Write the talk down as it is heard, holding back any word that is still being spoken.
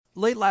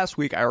Late last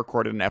week, I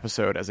recorded an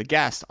episode as a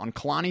guest on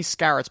Kalani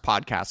Scarrett's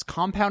podcast,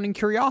 Compounding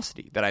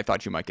Curiosity, that I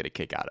thought you might get a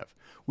kick out of.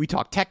 We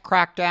talk tech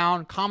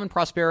crackdown, common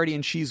prosperity,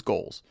 and Xi's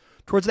goals.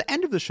 Towards the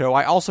end of the show,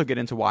 I also get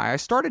into why I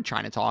started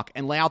China Talk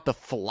and lay out the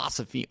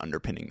philosophy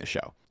underpinning the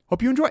show.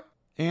 Hope you enjoy.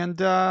 And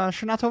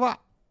Shana Tova.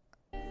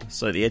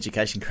 So the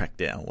education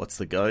crackdown, what's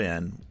the go,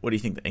 and what do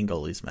you think the end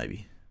goal is,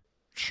 maybe?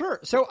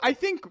 Sure. So I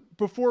think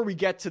before we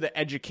get to the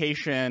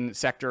education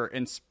sector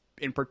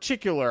in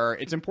particular,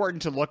 it's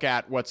important to look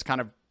at what's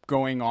kind of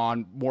going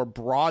on more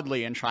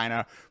broadly in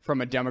China from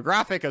a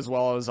demographic as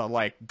well as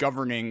a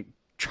governing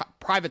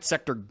private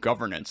sector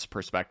governance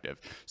perspective.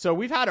 So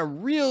we've had a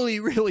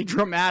really, really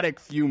dramatic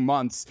few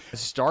months,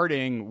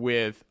 starting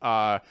with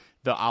the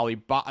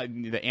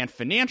Ant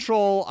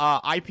Financial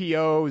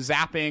IPO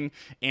zapping,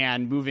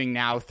 and moving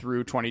now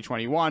through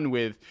 2021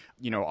 with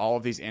all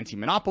of these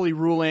anti-monopoly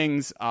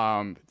rulings,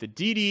 the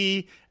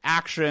Didi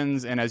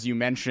actions, and as you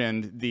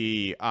mentioned,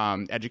 the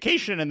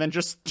education, and then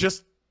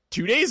just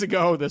 2 days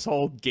ago, this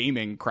whole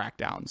gaming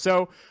crackdown.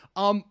 So,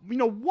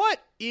 what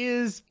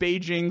is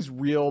Beijing's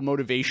real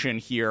motivation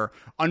here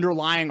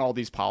underlying all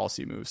these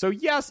policy moves? So,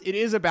 yes, it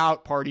is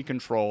about party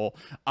control.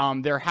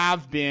 There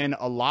have been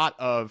a lot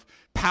of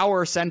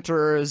power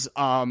centers,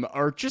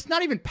 or just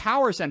not even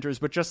power centers,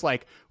 but just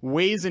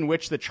ways in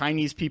which the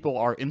Chinese people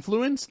are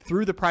influenced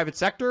through the private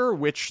sector,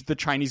 which the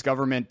Chinese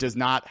government does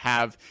not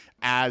have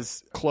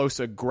as close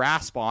a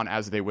grasp on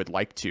as they would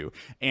like to.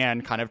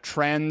 And kind of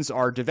trends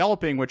are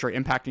developing which are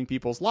impacting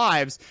people's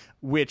lives,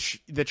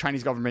 which the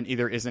Chinese government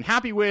either isn't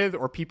happy with,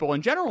 or people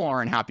in general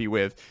aren't happy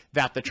with,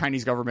 that the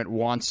Chinese government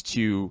wants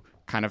to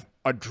kind of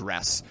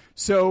address.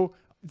 So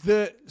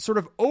the sort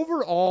of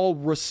overall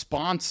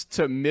response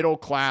to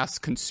middle-class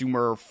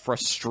consumer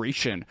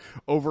frustration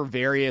over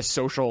various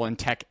social and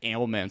tech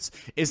ailments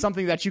is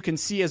something that you can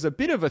see as a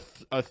bit of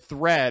a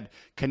thread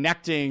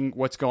connecting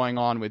what's going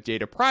on with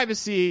data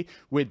privacy,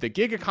 with the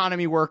gig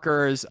economy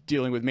workers,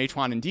 dealing with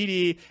Meituan and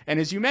Didi, and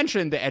as you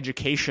mentioned, the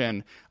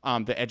education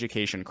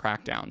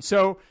crackdown.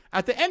 So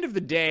at the end of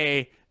the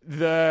day,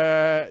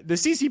 the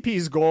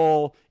CCP's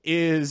goal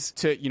is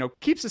to,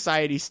 keep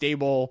society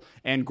stable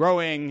and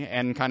growing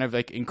and kind of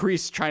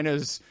increase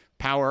China's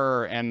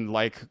power and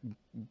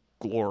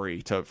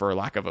glory, for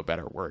lack of a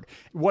better word.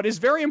 What is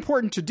very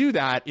important to do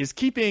that is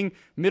keeping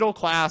middle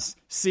class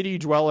city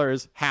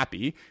dwellers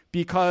happy,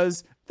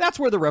 because that's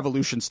where the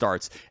revolution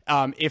starts.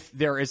 If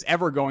there is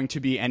ever going to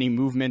be any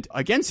movement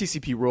against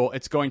CCP rule,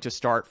 it's going to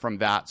start from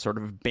that sort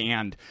of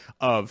band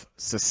of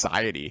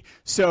society.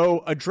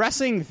 So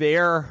addressing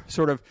their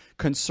sort of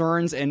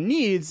concerns and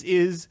needs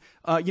is,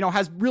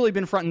 has really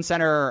been front and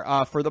center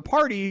for the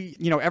party,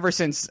 ever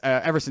since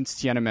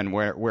Tiananmen,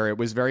 where it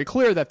was very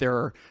clear that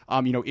there,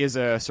 is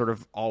a sort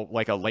of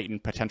a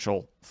latent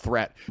potential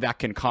threat that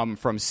can come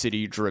from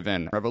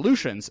city-driven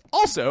revolutions.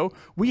 Also,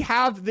 we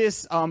have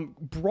this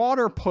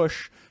broader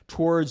push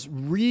towards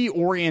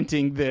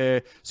reorienting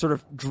the sort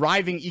of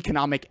driving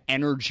economic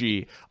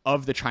energy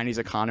of the Chinese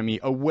economy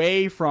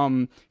away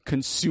from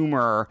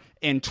consumer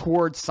and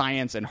towards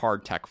science and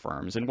hard tech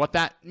firms. And what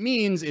that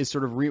means is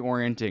sort of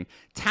reorienting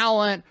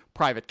talent,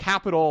 private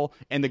capital,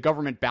 and the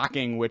government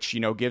backing, which,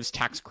 gives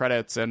tax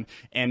credits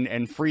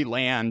and free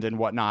land and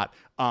whatnot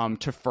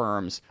to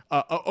firms,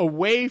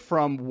 away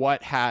from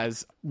what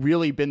has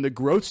really been the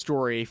growth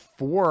story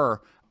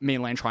for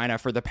mainland China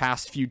for the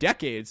past few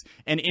decades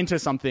and into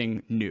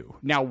something new.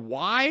 Now,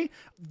 why?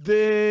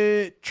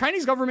 The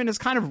Chinese government is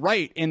kind of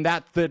right in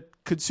that the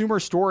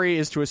consumer story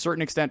is to a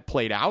certain extent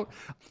played out.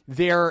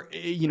 Their,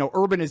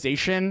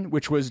 urbanization,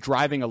 which was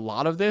driving a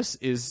lot of this,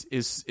 is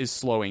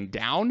slowing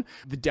down.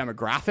 The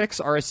demographics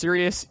are a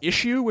serious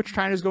issue, which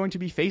China is going to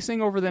be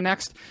facing over the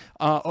next,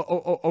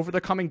 over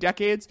the coming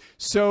decades.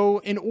 So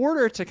in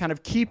order to kind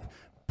of keep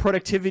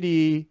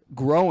productivity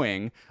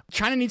growing,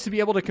 China needs to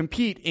be able to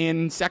compete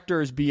in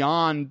sectors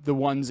beyond the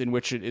ones in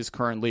which it is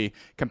currently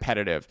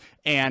competitive.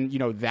 And,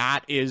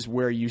 that is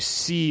where you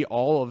see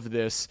all of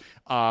this,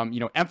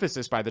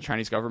 emphasis by the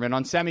Chinese government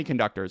on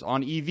semiconductors,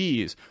 on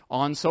EVs,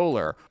 on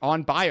solar,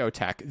 on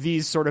biotech,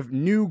 these sort of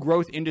new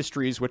growth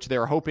industries, which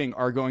they're hoping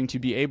are going to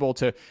be able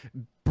to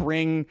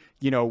bring,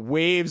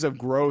 waves of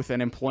growth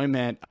and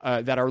employment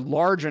that are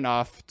large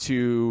enough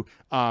to,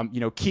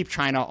 keep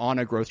China on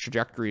a growth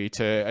trajectory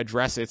to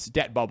address its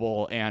debt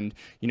bubble and,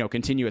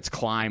 continue its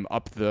climb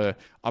up the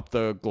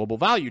global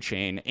value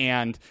chain.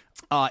 And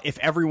if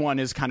everyone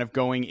is kind of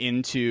going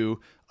into,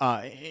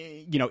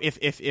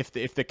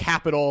 if the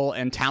capital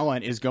and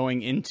talent is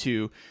going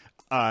into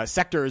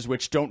sectors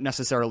which don't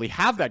necessarily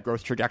have that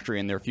growth trajectory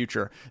in their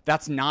future,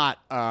 that's not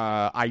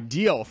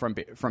ideal from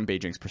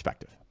Beijing's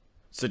perspective.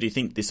 So do you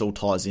think this all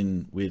ties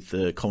in with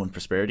the common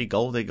prosperity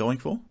goal they're going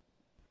for?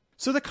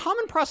 So the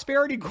common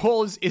prosperity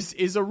goal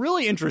is a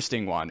really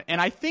interesting one.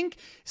 And I think,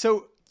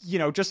 so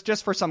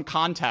just for some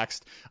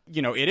context,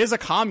 it is a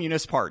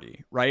communist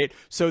party, right?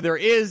 So there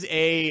is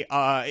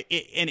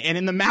and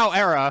in the Mao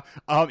era,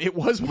 it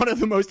was one of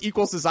the most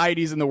equal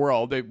societies in the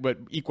world, but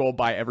equal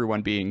by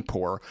everyone being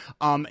poor.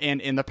 And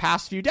in the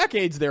past few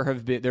decades,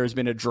 there's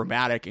been a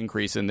dramatic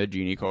increase in the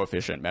Gini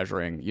coefficient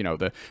measuring,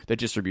 the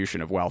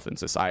distribution of wealth in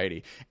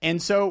society.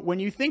 And so when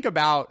you think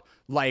about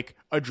like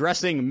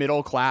addressing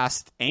middle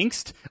class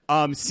angst,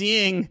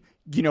 seeing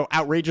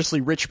outrageously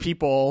rich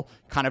people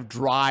kind of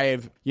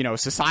drive,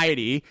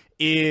 society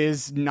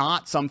is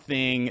not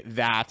something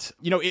that,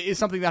 is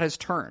something that has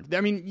turned.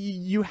 I mean,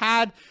 you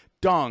had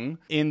Deng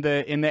in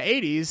the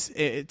 80s,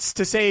 it's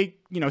to say,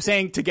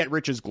 saying to get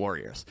rich is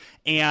glorious.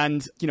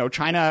 And,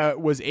 China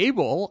was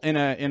able in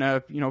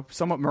a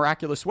somewhat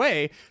miraculous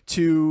way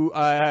to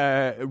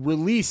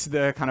release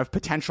the kind of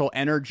potential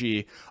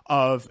energy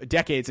of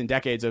decades and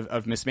decades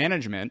of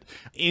mismanagement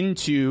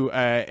into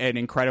an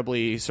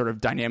incredibly sort of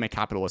dynamic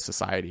capitalist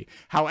society.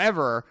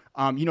 However,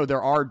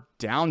 there are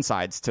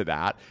downsides to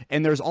that,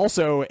 and there's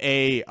also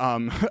a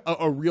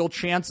real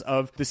chance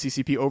of the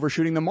CCP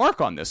overshooting the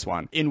mark on this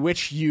one, in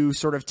which you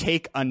sort of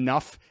take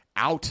enough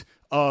out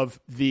of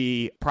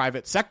the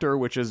private sector,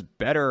 which is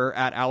better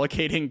at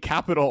allocating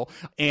capital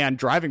and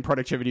driving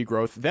productivity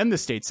growth than the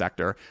state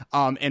sector,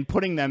 and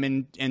putting them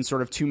in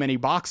sort of too many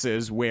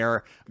boxes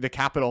where the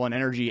capital and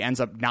energy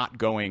ends up not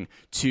going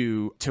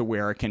to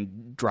where it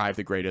can drive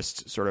the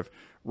greatest sort of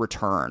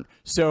return.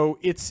 So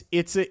it's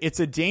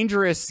a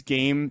dangerous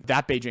game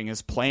that Beijing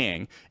is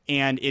playing,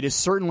 and it is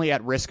certainly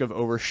at risk of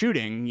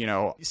overshooting.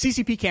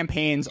 CCP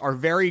campaigns are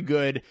very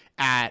good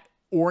at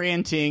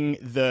orienting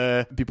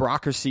the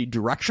bureaucracy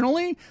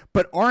directionally,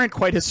 but aren't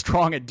quite as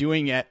strong at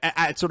doing it,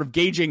 at sort of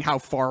gauging how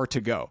far to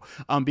go.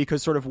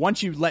 Because sort of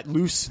once you let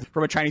loose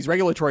from a Chinese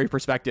regulatory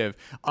perspective,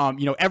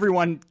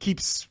 everyone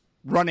keeps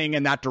running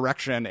in that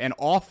direction. And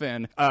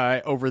often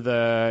over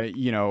the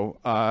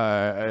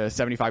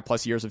 75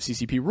 plus years of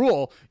CCP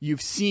rule,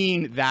 you've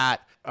seen that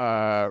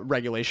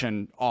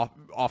regulation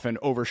often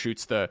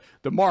overshoots the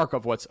mark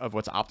of what's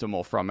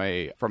optimal from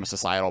a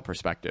societal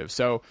perspective.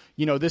 So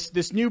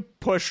this new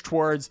push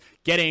towards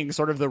getting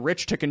sort of the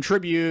rich to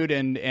contribute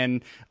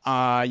and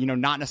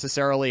not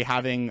necessarily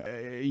having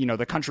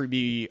the country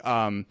be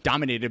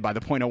dominated by the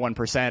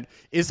 0.01%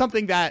 is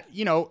something that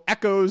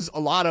echoes a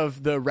lot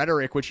of the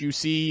rhetoric which you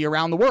see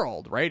around the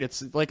world, right?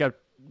 It's like a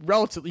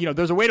relatively,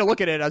 there's a way to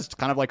look at it as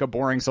kind of like a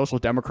boring social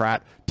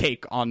democrat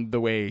take on the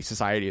way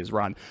society is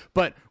run.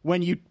 But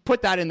when you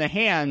put that in the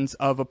hands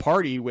of a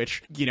party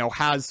which,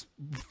 has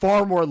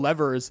far more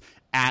levers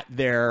at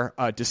their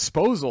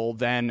disposal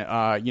than,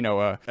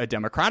 a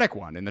democratic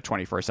one in the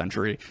 21st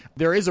century,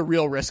 there is a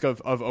real risk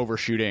of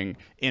overshooting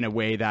in a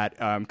way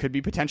that could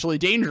be potentially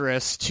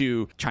dangerous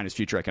to China's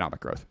future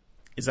economic growth.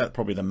 Is that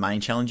probably the main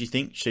challenge you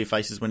think Xi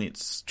faces when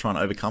it's trying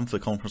to overcome for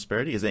common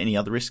prosperity? Is there any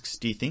other risks,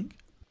 do you think?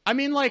 I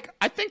mean,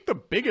 I think the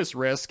biggest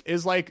risk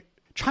is,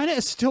 China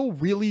is still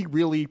really,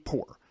 really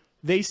poor.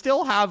 They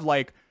still have,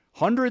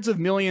 hundreds of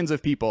millions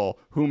of people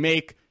who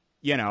make,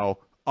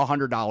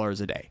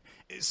 $100 a day.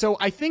 So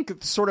I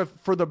think sort of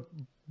for the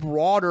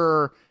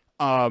broader,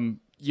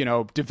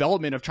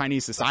 development of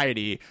Chinese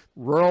society,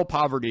 rural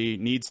poverty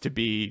needs to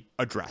be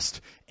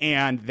addressed.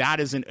 And that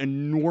is an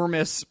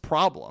enormous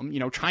problem.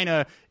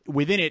 China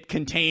within it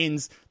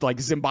contains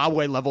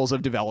Zimbabwe levels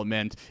of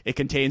development. It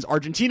contains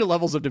Argentina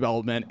levels of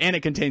development, and it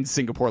contains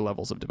Singapore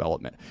levels of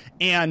development.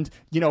 And,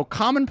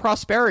 common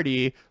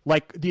prosperity,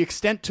 the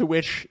extent to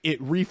which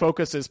it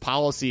refocuses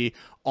policy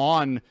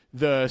on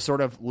the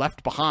sort of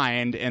left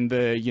behind and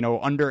the,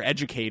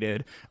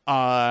 undereducated,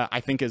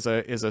 I think is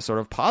a sort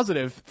of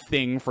positive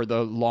thing for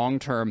the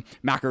long-term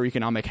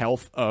macroeconomic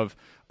health of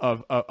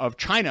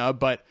China.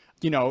 But,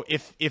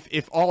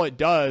 if all it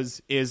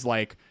does is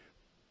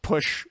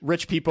push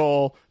rich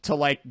people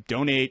to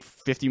donate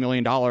 $50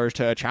 million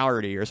to a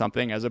charity or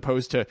something, as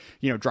opposed to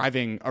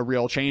driving a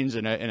real change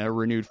and a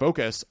renewed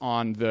focus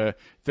on the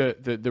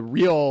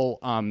real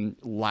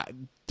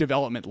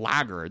development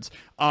laggards,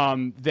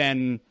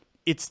 then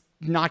it's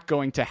not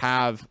going to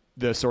have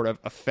the sort of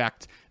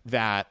effect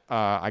that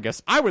I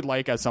guess I would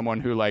like as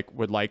someone who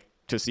would like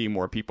to see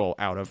more people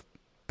out of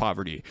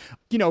poverty.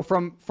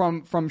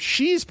 From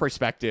Xi's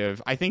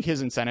perspective, I think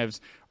his incentives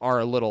are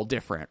a little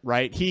different,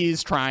 right?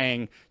 He's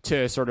trying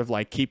to sort of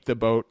keep the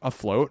boat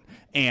afloat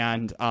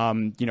and,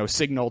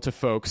 signal to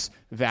folks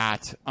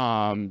that,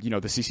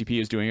 the CCP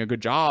is doing a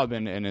good job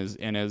and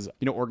is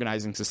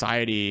organizing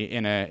society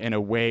in a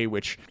way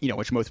which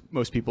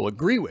most people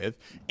agree with.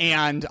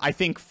 And I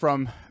think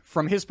from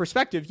his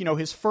perspective,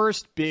 his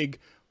first big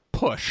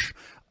push,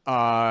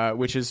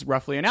 which is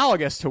roughly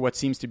analogous to what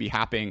seems to be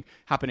happening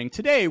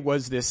today,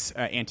 was this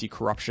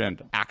anti-corruption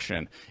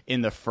action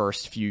in the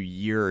first few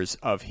years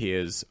of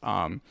his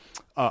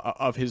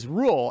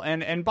rule.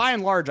 And by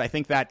and large, I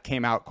think that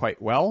came out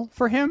quite well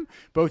for him,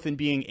 both in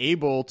being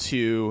able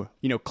to,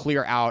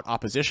 clear out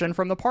opposition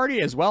from the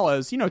party, as well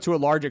as, to a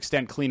large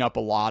extent, clean up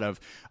a lot of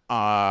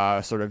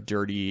sort of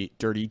dirty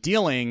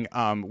dealing,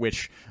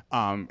 which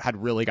had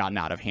really gotten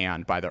out of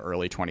hand by the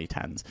early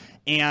 2010s.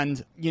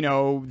 And,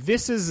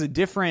 this is a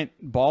different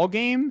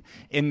ballgame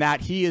in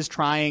that he is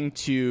trying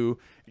to,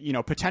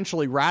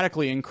 potentially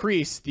radically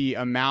increase the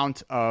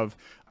amount of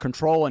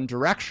control and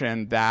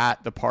direction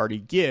that the party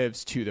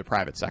gives to the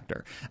private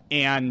sector.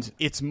 And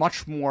it's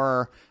much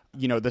more,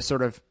 the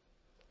sort of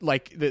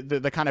like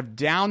the kind of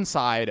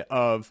downside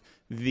of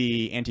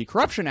the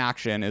anti-corruption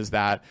action is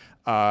that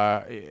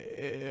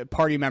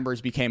party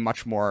members became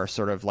much more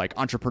sort of like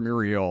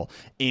entrepreneurial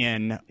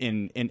in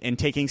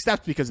taking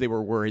steps because they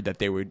were worried that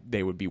they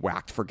would be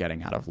whacked for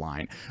getting out of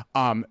line.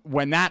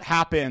 When that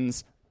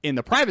happens in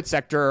the private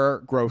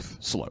sector, growth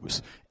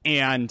slows,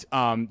 and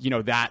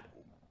that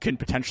can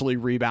potentially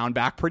rebound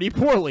back pretty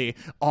poorly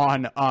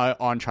on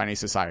Chinese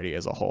society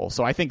as a whole.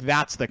 So I think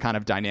that's the kind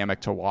of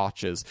dynamic to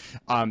watch is,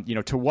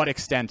 to what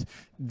extent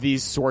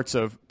these sorts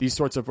of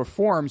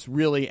reforms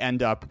really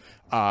end up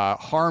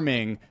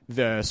harming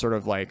the sort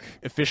of like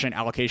efficient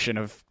allocation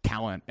of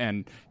talent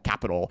and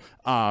capital,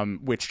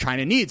 which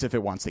China needs if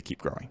it wants to keep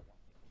growing.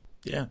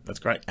 Yeah, that's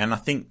great. And I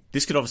think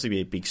this could obviously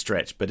be a big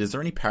stretch, but is there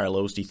any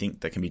parallels, do you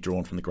think, that can be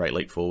drawn from the Great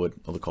Leap Forward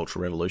or the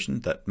Cultural Revolution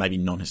that maybe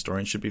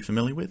non-historians should be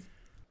familiar with?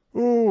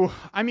 Ooh,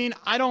 I mean,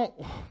 I don't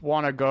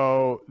want to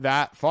go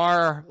that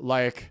far.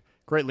 Like,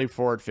 Great Leap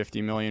Forward,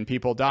 50 million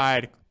people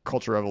died.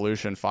 Cultural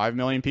Revolution, 5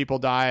 million people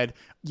died.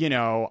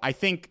 I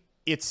think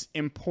it's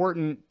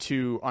important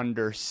to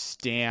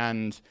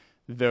understand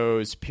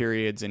those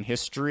periods in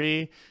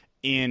history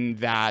in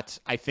that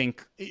I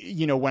think,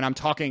 when I'm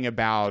talking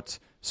about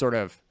sort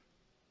of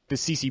the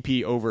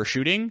CCP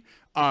overshooting,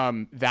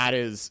 that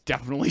is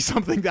definitely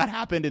something that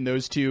happened in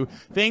those two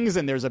things.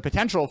 And there's a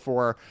potential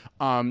for,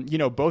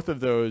 both of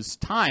those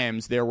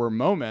times, there were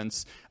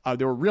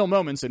real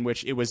moments in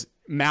which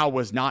Mao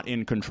was not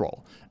in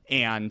control.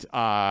 And,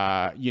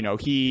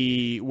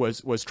 he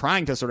was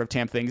trying to sort of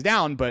tamp things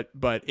down, but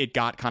it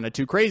got kind of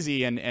too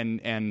crazy.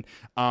 And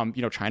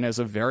China is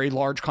a very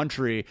large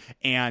country.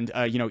 And,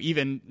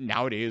 even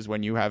nowadays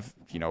when you have,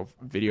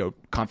 video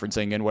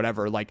conferencing and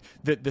whatever, like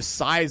the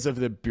size of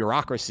the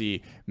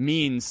bureaucracy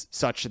means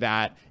such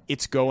that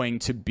it's going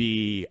to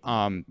be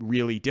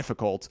really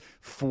difficult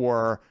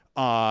for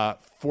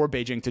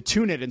Beijing to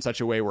tune it in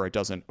such a way where it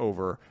doesn't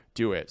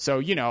overdo it. So,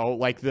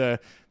 like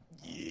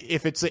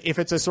if it's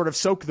a sort of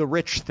soak the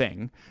rich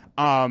thing,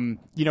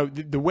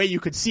 the way you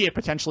could see it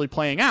potentially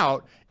playing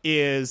out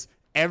is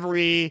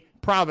every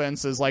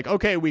province is like,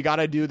 okay, we got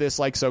to do this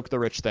like soak the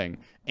rich thing.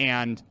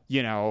 And,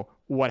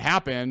 what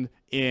happened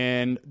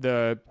in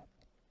the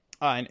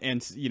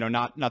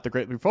not the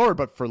Great Leap Forward,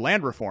 but for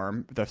land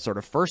reform, the sort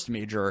of first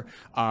major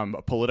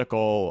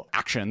political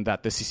action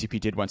that the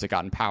CCP did once it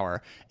got in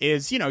power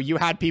is, you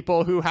had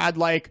people who had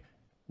like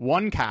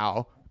one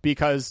cow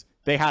because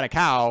they had a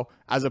cow,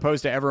 as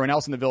opposed to everyone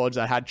else in the village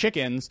that had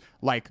chickens,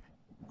 like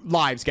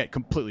lives get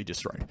completely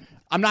destroyed.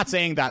 I'm not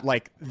saying that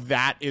like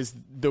that is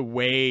the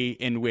way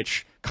in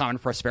which common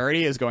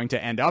prosperity is going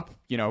to end up,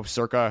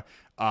 circa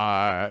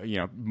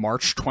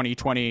March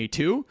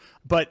 2022,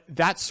 but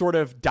that sort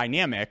of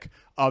dynamic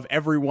of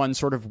everyone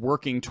sort of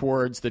working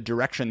towards the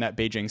direction that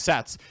Beijing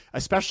sets,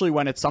 especially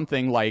when it's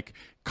something like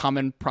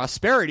common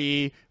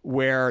prosperity,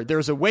 where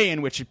there's a way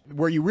in which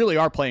where you really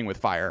are playing with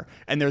fire,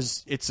 and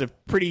it's a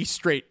pretty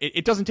straight.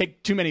 It doesn't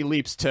take too many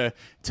leaps to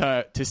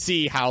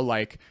see how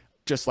like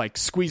just like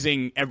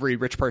squeezing every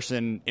rich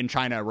person in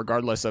China,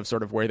 regardless of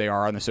sort of where they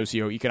are on the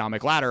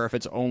socioeconomic ladder, if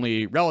it's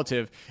only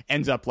relative,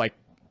 ends up like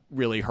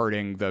really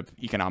hurting the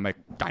economic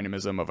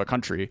dynamism of a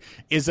country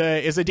is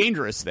a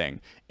dangerous thing.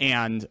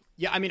 And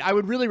yeah, I mean, I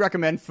would really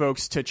recommend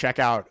folks to check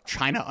out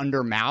China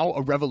Under Mao,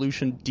 A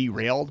Revolution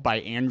Derailed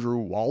by Andrew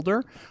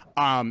Walder.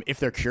 If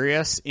they're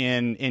curious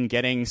in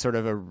getting sort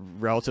of a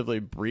relatively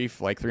brief,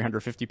 like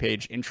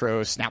 350-page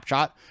intro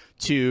snapshot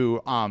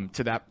to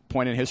that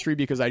point in history,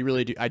 because I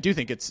do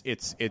think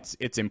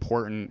it's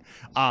important.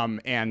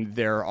 And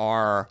there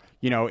are,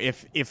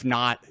 if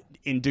not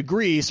in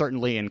degree,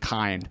 certainly in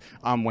kind,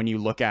 when you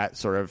look at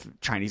sort of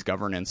Chinese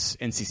governance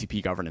and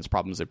CCP governance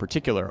problems in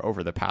particular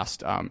over the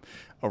past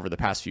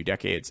few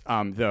decades.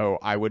 Though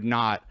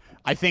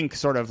I think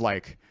sort of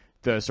like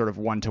the sort of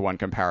one-to-one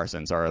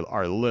comparisons are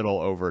a little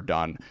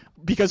overdone,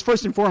 because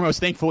first and foremost,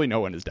 thankfully, no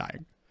one is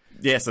dying.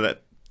 Yeah, so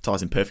that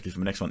ties in perfectly for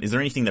the next one. Is there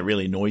anything that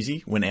really annoys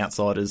you when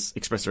outsiders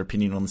express their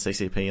opinion on the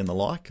CCP and the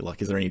like?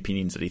 Like, is there any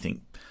opinions that you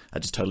think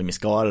are just totally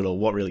misguided, or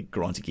what really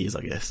grinds your gears,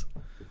 I guess?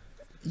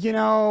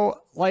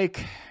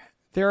 Like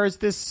there is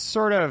this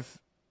sort of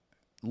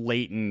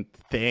latent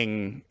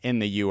thing in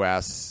the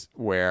U.S.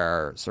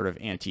 where sort of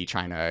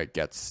anti-China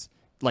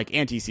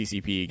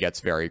anti-CCP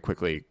gets very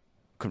quickly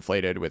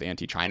conflated with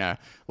anti-China.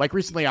 Like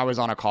recently I was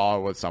on a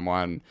call with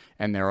someone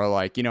and they were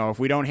like, if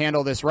we don't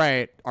handle this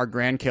right, our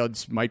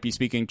grandkids might be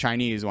speaking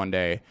Chinese one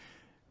day.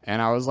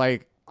 And I was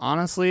like,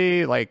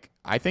 honestly, like,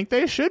 I think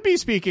they should be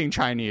speaking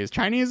Chinese.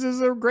 Chinese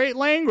is a great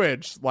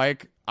language.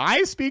 Like,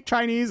 I speak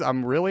Chinese.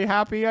 I'm really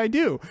happy I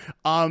do.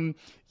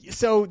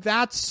 So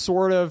that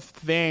sort of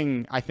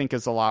thing, I think,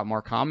 is a lot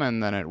more common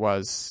than it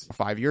was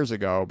 5 years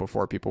ago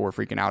before people were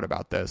freaking out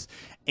about this.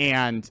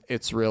 And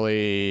it's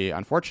really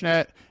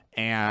unfortunate.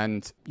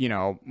 And, you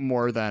know,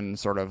 more than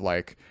sort of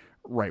like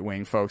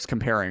right-wing folks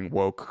comparing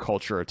woke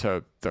culture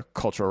to the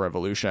Cultural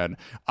Revolution,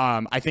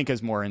 I think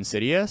is more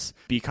insidious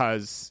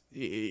because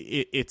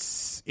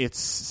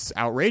it's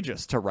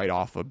outrageous to write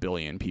off 1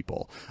 billion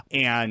people.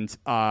 And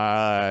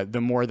the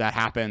more that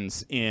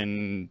happens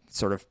in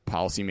sort of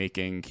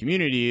policymaking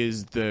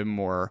communities, the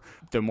more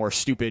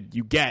stupid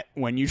you get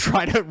when you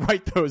try to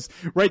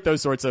write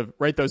those sorts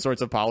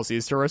of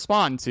policies to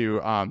respond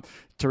to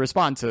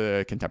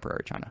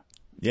contemporary China.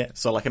 Yeah,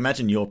 so like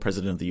imagine you're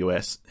president of the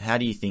US. How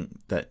do you think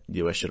that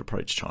the US should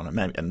approach China,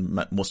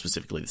 and more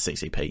specifically the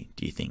CCP,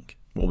 do you think?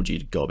 What would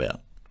you go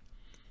about?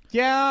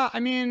 Yeah, I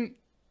mean,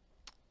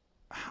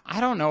 I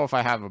don't know if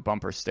I have a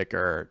bumper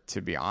sticker,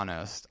 to be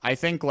honest. I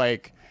think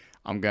like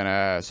I'm going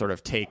to sort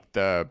of take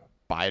the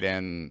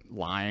Biden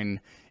line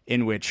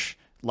in which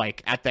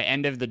like at the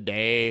end of the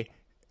day,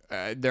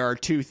 there are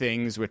two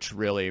things which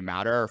really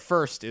matter.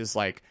 First is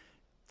like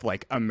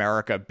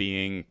America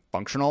being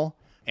functional.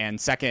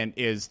 And second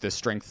is the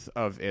strength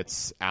of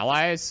its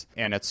allies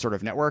and its sort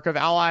of network of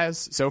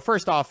allies. So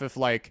first off, if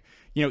like,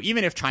 you know,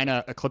 even if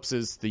China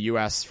eclipses the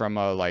US from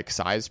a like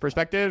size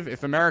perspective,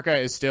 if America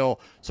is still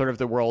sort of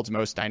the world's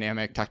most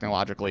dynamic,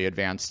 technologically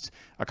advanced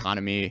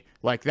economy,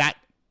 like that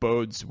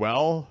bodes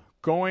well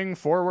going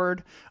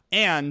forward.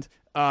 And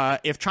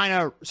if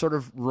China sort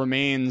of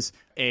remains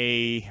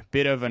a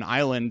bit of an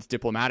island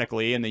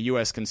diplomatically, and the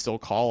U.S. can still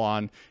call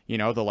on, you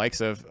know, the likes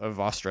of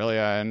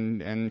Australia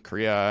and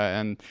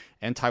Korea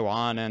and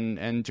Taiwan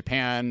and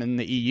Japan and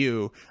the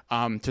EU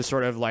to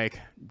sort of like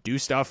do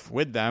stuff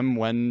with them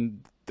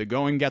when the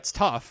going gets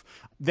tough,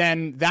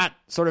 then that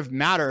sort of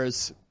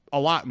matters a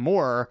lot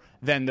more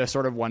than the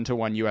sort of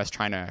one-to-one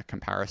U.S.-China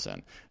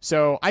comparison.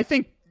 So I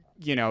think,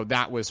 you know,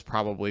 that was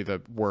probably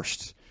the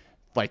worst.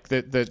 Like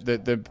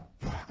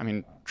I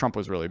mean, Trump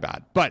was really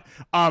bad, but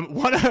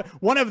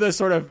one of the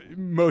sort of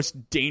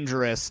most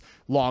dangerous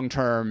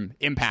long-term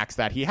impacts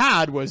that he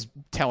had was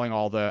telling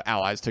all the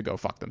allies to go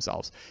fuck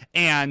themselves.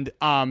 And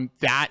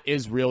that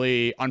is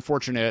really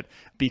unfortunate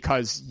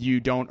because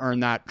you don't earn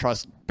that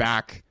trust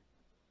back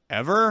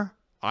ever.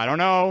 I don't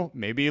know,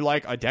 maybe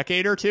like a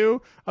decade or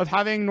two of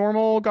having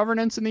normal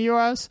governance in the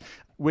U.S.,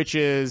 which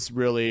is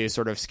really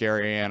sort of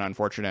scary and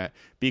unfortunate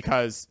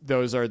because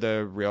those are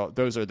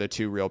the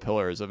two real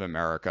pillars of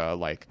America,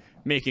 like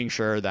making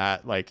sure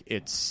that like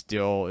it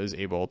still is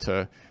able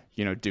to,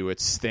 you know, do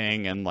its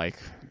thing and like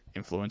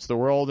influence the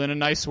world in a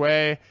nice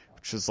way,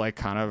 which is like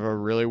kind of a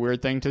really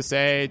weird thing to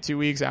say 2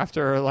 weeks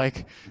after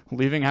like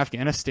leaving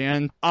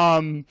Afghanistan.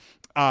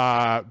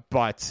 Yeah,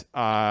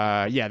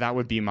 that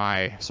would be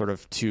my sort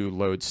of two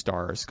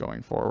lodestars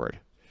going forward.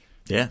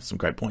 Yeah, some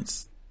great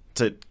points.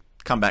 To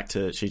come back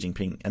to Xi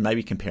Jinping and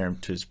maybe compare him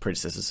to his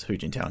predecessors, Hu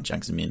Jintao and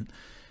Jiang Zemin,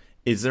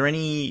 is there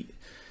any,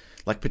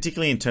 like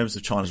particularly in terms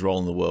of China's role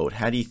in the world,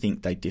 how do you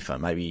think they differ?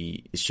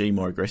 Maybe is Xi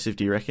more aggressive,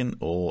 do you reckon?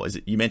 Or is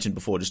it, you mentioned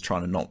before, just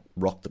trying to not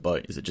rock the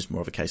boat. Is it just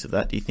more of a case of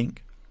that, do you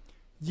think?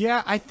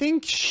 Yeah, I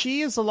think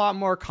Xi is a lot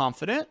more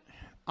confident.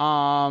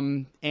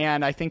 And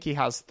I think he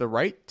has the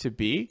right to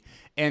be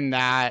in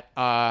that,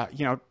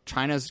 you know,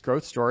 China's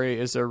growth story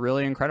is a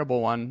really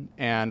incredible one.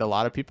 And a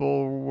lot of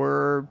people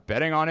were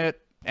betting on it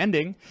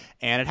ending,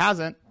 and it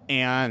hasn't.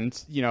 And,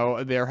 you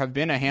know, there have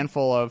been a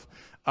handful of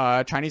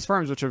Chinese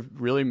firms which have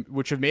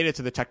made it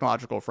to the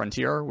technological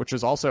frontier, which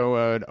is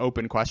also an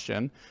open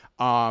question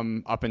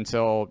up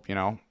until, you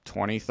know,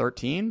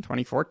 2013,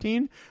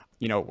 2014,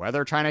 you know,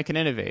 whether China can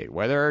innovate,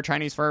 whether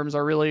Chinese firms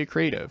are really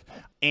creative.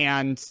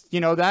 And, you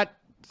know, that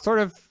sort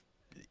of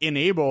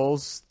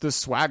enables the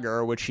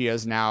swagger, which he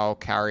has now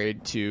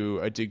carried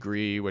to a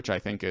degree which I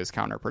think is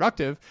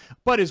counterproductive,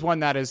 but is one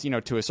that is, you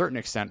know, to a certain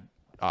extent,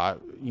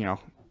 you know,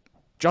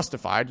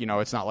 justified. You know,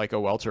 it's not like a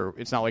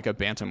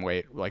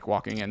bantamweight, like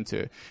walking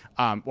into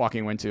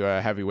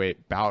a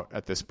heavyweight bout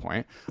at this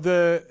point.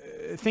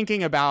 The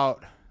thinking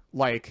about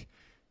like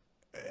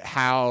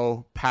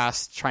how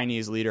past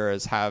Chinese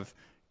leaders have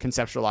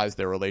conceptualized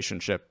their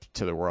relationship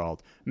to the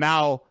world.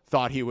 Mao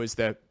thought he was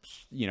the,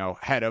 you know,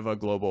 head of a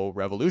global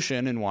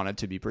revolution and wanted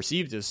to be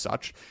perceived as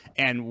such,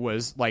 and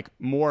was like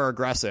more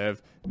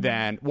aggressive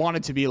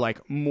wanted to be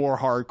like more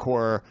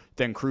hardcore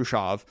than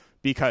Khrushchev,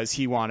 because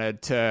he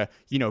wanted to,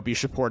 you know, be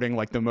supporting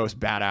like the most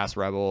badass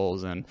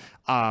rebels and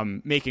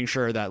making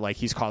sure that like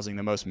he's causing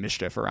the most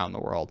mischief around the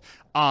world.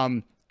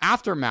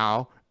 After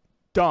Mao,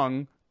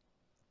 Deng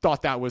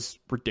thought that was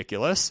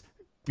ridiculous,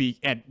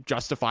 and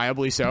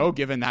justifiably so,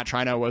 given that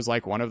China was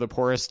like one of the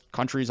poorest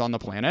countries on the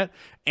planet.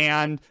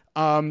 And,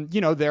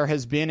 you know, there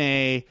has been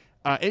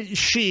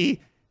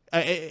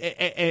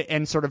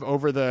and sort of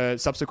over the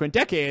subsequent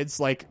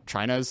decades, like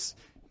China's,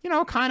 you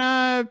know, kind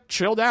of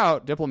chilled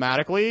out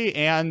diplomatically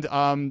and,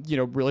 you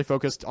know, really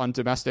focused on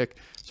domestic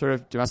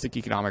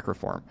economic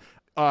reform.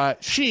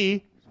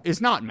 Xi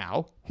is not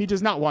Mao. He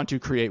does not want to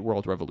create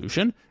world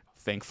revolution,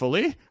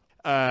 thankfully.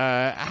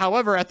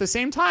 However, at the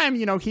same time,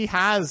 you know, he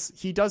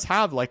does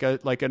have like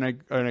an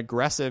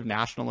aggressive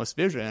nationalist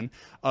vision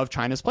of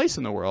China's place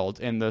in the world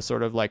and the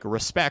sort of like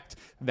respect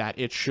that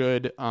it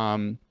should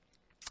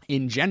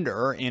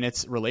engender in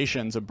its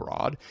relations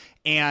abroad.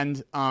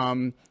 And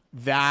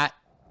that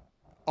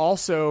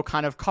also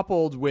kind of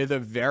coupled with a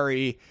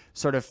very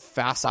sort of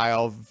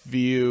facile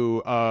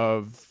view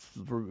of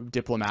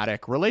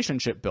diplomatic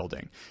relationship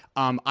building.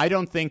 I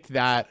don't think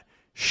that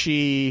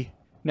she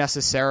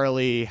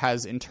necessarily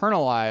has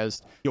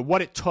internalized, you know,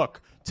 what it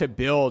took to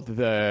build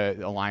the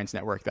alliance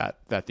network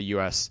that the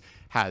U.S.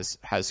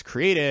 has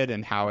created,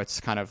 and how it's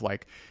kind of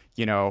like,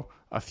 you know,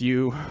 a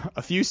few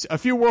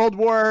world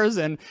wars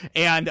and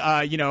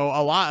you know,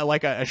 a lot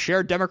like a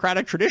shared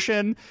democratic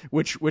tradition,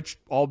 which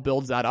all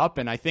builds that up.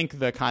 And I think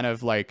the kind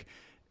of like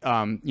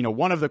you know,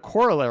 one of the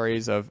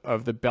corollaries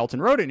of the Belt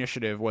and Road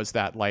Initiative was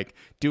that like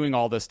doing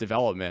all this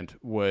development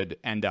would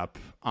end up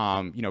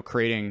you know,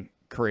 creating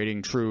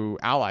true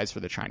allies for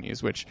the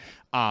Chinese, which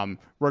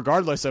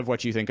regardless of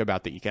what you think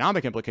about the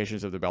economic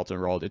implications of the Belt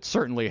and Road, it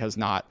certainly has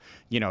not,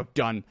 you know,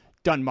 done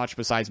much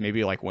besides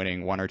maybe like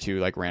winning one or two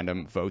like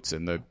random votes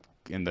in the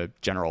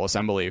General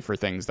Assembly for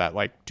things that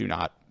like do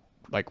not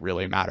like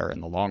really matter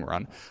in the long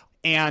run.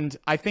 And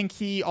I think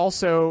he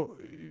also,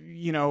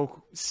 you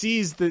know,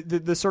 sees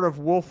the sort of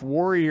wolf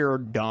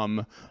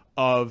warrior-dom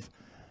of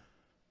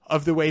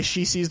the way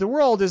she sees the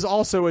world is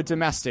also a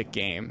domestic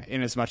game,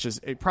 in as much as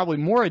probably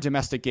more a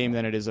domestic game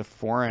than it is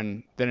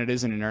an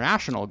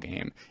international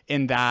game,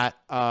 in that,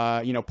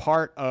 you know,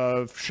 part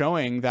of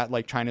showing that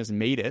like China's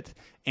made it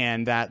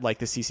and that like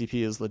the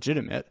CCP is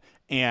legitimate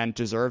and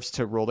deserves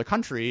to rule the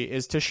country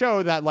is to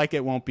show that like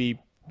it won't be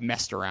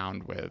messed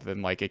around with,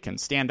 and like it can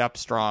stand up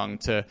strong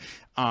to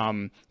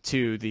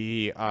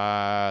the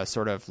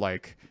sort of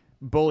like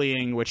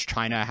bullying which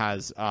China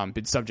has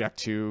been subject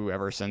to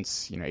ever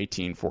since, you know,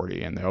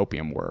 1840 and the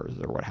Opium Wars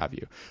or what have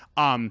you.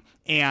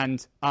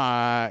 And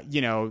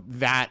you know,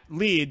 that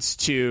leads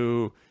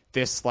to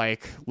this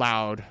like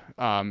loud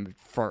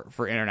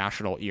for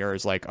international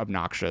ears, like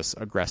obnoxious,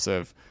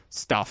 aggressive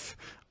stuff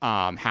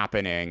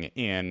happening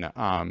in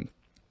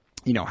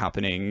you know,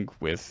 happening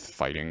with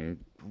fighting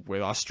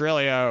with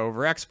Australia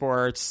over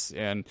exports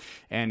and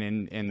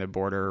in the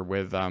border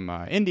with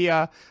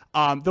India.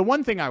 The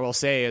one thing I will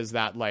say is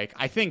that like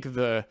I think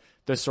the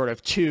sort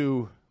of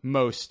two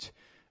most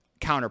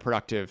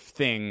counterproductive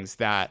things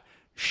that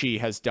she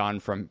has done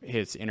from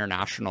his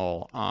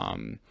international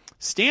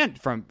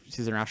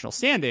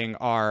standing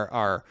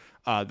are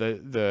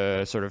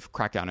the sort of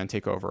crackdown and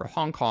takeover of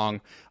Hong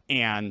Kong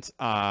and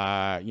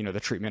you know, the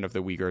treatment of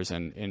the Uyghurs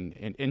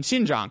in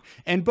Xinjiang.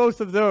 And both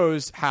of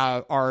those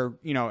are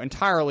you know,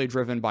 entirely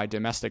driven by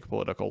domestic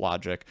political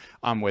logic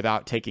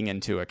without taking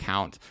into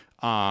account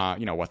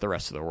you know, what the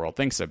rest of the world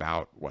thinks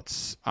about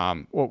what's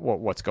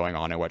going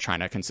on and what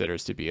China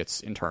considers to be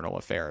its internal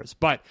affairs.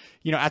 But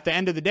you know, at the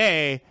end of the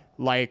day,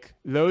 like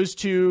those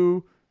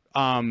two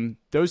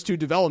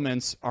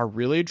developments are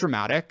really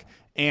dramatic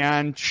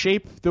and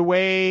shape the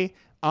way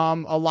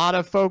a lot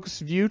of folks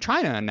view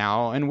China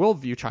now, and will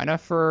view China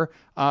for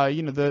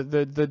you know,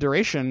 the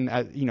duration,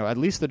 you know, at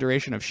least the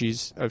duration of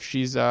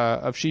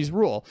Xi's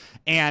rule.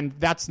 And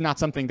that's not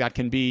something that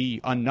can be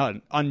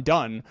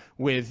undone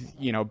with,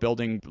 you know,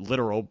 building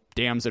literal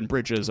dams and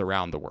bridges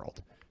around the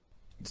world.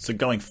 So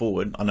going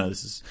forward, I know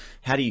this is,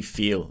 how do you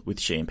feel with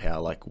Xi in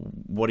power? Like,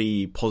 what are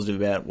you positive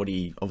about?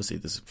 Obviously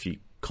there's a few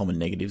common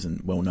negatives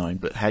and well known,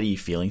 but how are you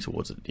feeling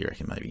towards it, do you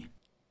reckon, maybe?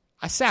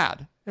 It's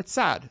sad.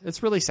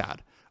 It's really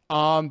sad.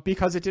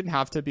 Because it didn't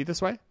have to be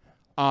this way.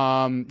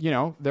 You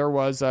know,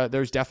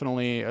 there's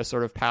definitely a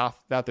sort of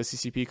path that the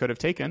CCP could have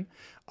taken,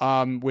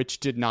 which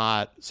did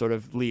not sort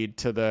of lead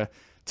to the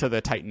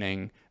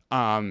tightening,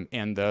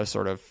 and the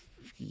sort of,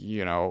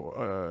 you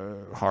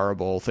know,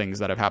 horrible things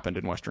that have happened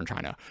in Western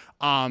China.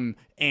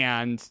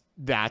 And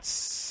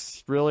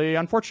that's really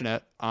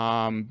unfortunate,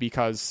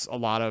 because a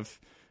lot of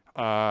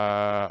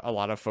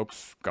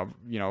folks,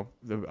 you know,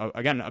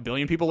 again, 1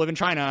 billion people live in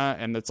China,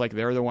 and it's like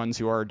they're the ones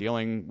who are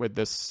dealing with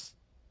this,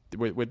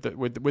 with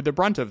the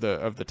brunt of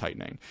the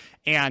tightening.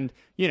 And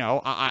you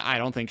know, I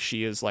don't think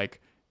she is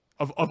like,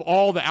 of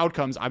all the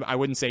outcomes, I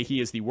wouldn't say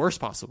he is the worst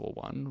possible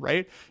one,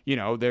 right? You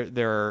know,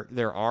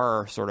 there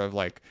are sort of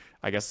like,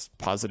 I guess,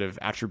 positive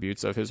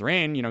attributes of his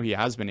reign. You know, he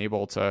has been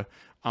able to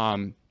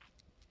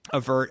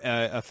avert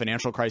a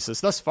financial crisis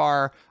thus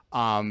far.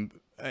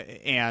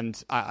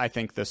 And I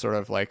think the sort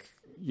of like,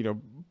 you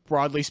know,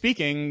 broadly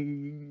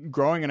speaking,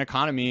 growing an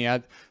economy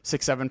at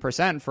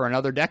 6-7% for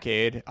another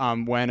decade,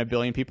 when 1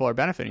 billion people are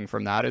benefiting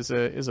from that is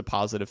a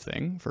positive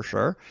thing for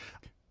sure.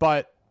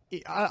 But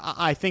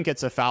I think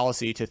it's a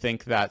fallacy to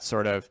think that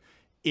sort of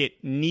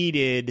it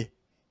needed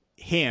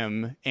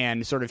him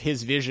and sort of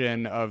his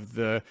vision of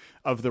the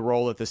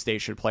role that the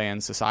state should play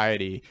in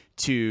society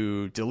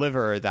to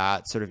deliver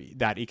that sort of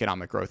that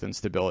economic growth and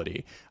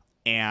stability.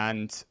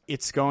 And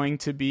it's going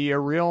to be a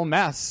real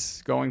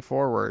mess going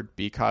forward,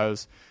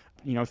 because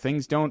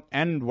things don't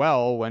end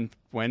well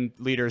when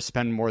leaders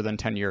spend more than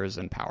 10 years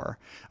in power.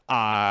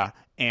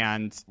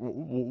 And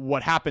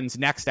what happens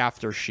next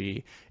after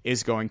Xi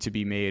is going to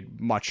be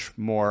made much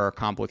more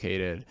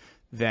complicated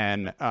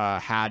than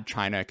had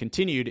China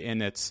continued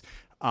in its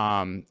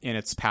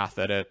path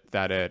that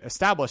it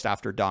established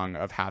after Deng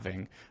of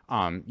having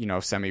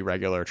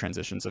semi-regular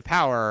transitions of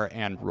power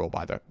and rule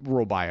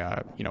by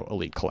a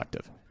elite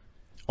collective.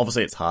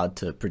 Obviously, it's hard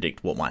to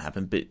predict what might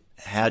happen, but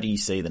how do you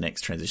see the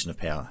next transition of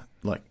power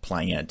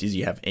playing out? Do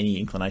you have any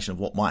inclination of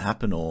what might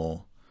happen,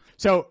 or?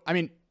 So, I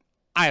mean,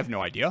 I have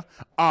no idea.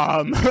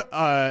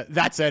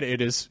 That said,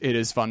 it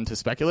is fun to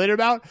speculate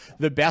about.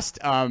 The best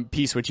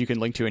piece, which you can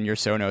link to in your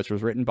show notes,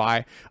 was written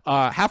by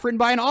an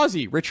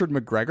Aussie, Richard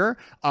McGregor,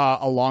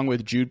 along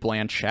with Jude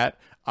Blanchett.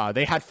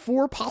 They had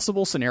 4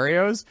 possible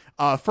scenarios.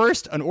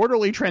 First, an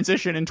orderly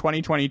transition in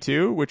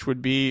 2022, which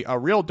would be a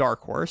real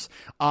dark horse.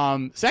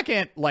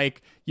 Second,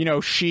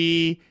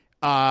 Xi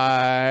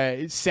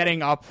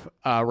setting up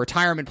a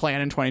retirement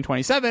plan in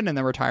 2027 and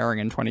then retiring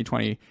in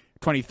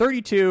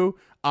 2032.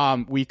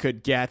 We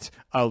could get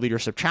a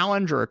leadership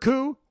challenge or a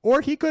coup,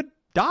 or he could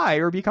die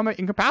or become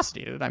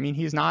incapacitated. I mean,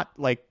 he's not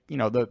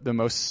the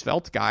most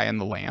svelte guy in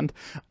the land.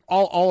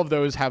 All of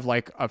those have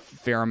a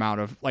fair amount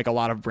of a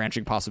lot of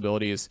branching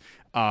possibilities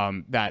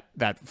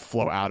that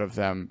flow out of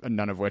them,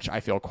 none of which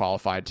I feel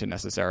qualified to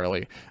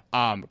necessarily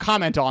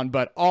comment on.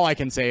 But all I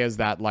can say is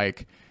that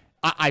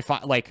I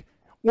find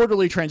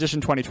orderly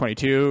transition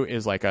 2022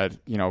 is a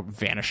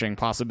vanishing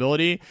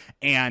possibility,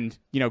 and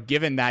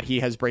given that he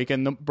has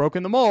broken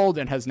the mold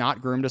and has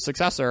not groomed a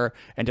successor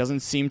and doesn't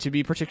seem to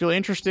be particularly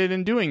interested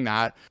in doing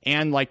that,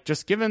 and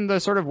just given the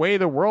sort of way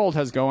the world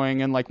has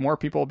going and more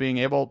people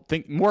being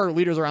more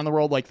leaders around the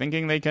world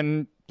thinking they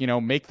can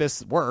make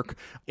this work,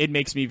 it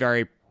makes me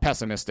very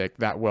pessimistic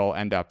that we'll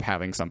end up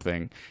having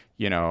something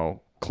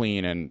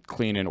clean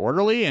and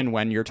orderly. And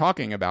when you're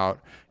talking about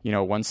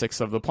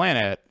 1/6 of the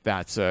planet,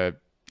 that's a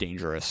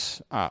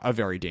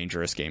very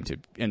dangerous game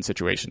and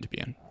situation to be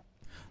in.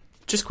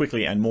 Just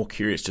quickly and more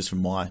curious, just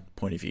from my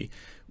point of view,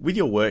 with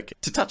your work,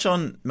 to touch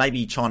on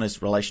maybe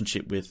China's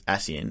relationship with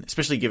ASEAN,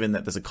 especially given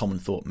that there's a common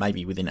thought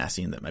maybe within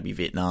ASEAN that maybe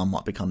Vietnam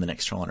might become the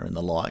next China and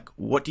the like.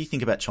 What do you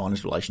think about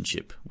China's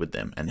relationship with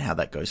them and how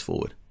that goes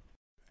forward?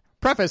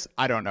 Preface,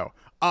 I don't know.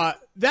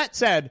 That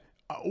said,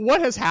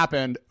 what has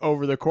happened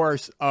over the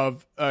course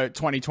of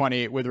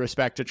 2020 with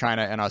respect to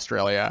China and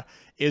Australia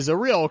is a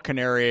real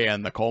canary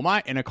in a coal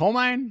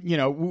mine.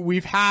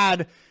 We've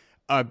had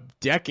a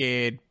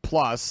decade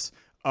plus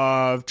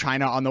of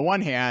China on the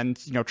one hand,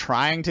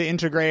 trying to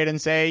integrate and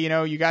say,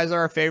 you guys are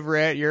our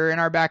favorite, you're in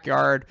our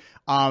backyard.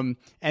 And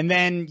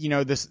then,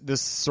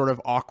 this sort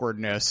of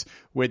awkwardness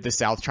with the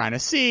South China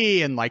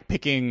Sea and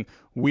picking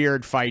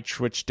weird fights,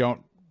 which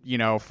don't,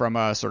 from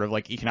a sort of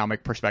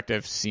economic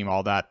perspective, seem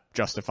all that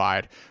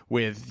justified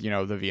with, the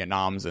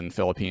Vietnams and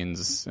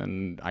Philippines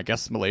and I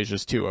guess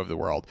Malaysia's too of the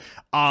world.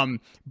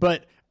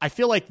 But I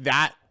feel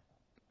that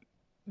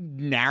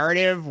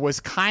narrative was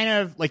kind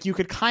of you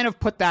could kind of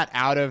put that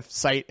out of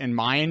sight and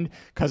mind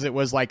because it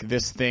was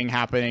this thing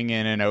happening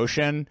in an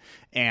ocean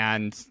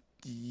and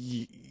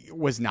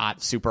was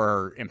not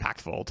super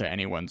impactful to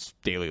anyone's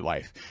daily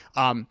life.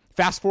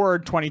 Fast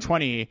forward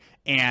 2020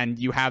 and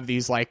you have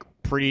these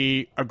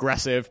pretty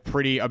aggressive,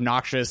 pretty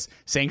obnoxious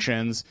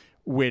sanctions,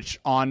 which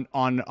on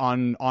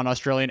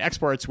Australian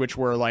exports, which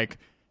were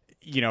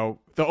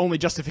the only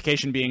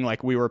justification being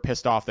we were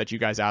pissed off that you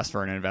guys asked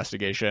for an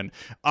investigation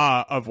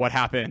of what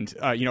happened,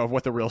 of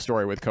what the real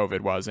story with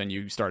COVID was, and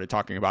you started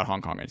talking about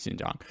Hong Kong and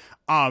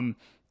Xinjiang.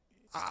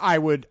 I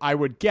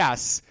would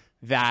guess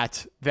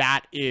that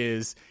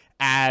is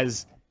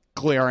as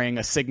glaring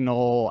a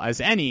signal as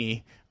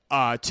any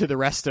to the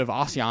rest of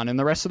ASEAN and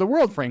the rest of the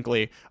world,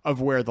 frankly,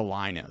 of where the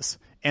line is.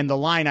 And the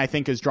line, I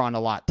think, is drawn a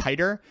lot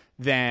tighter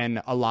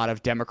than a lot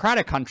of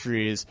democratic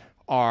countries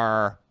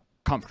are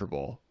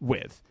comfortable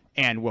with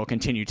and will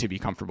continue to be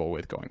comfortable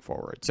with going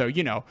forward. So,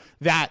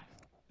 that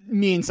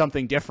means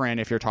something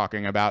different if you're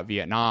talking about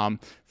Vietnam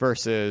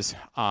versus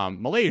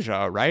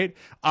Malaysia, right?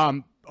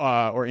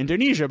 Or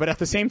Indonesia. But at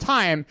the same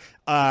time,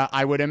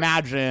 I would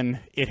imagine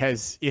it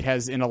has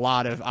in a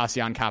lot of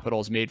ASEAN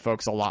capitals made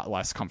folks a lot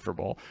less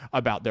comfortable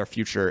about their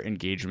future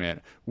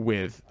engagement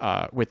with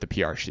the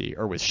PRC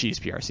or with Xi's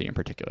PRC in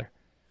particular.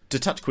 To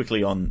touch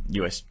quickly on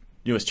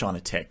US-China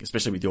tech,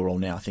 especially with your role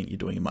now, I think you're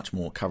doing much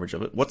more coverage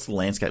of it. What's the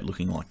landscape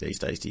looking like these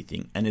days, do you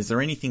think? And is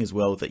there anything as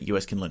well that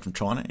US can learn from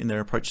China in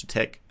their approach to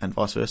tech and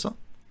vice versa?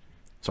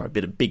 Sorry,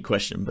 a big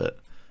question, but...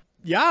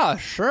 Yeah,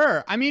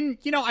 sure. I mean,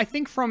 I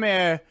think from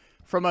a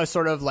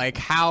sort of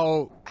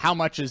how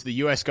much is the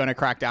U.S. going to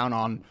crack down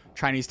on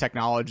Chinese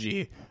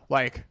technology?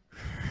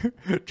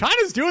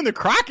 China's doing the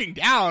cracking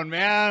down,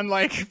 man.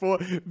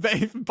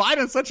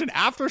 Biden's such an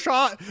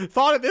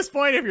thought at this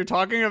point if you're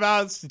talking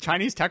about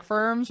Chinese tech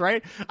firms,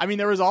 right? I mean,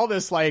 there was all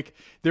this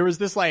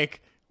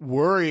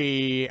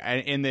worry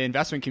in the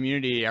investment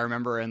community. I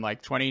remember in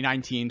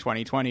 2019,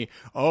 2020,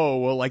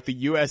 the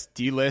US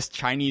delist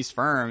Chinese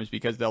firms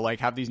because they'll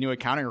have these new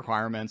accounting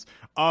requirements.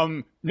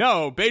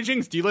 No,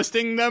 Beijing's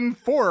delisting them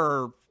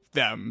for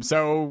them.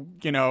 So,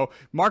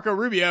 Marco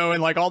Rubio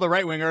and like all the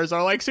right wingers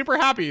are like super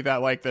happy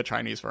that like the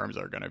Chinese firms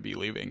are going to be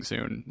leaving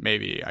soon.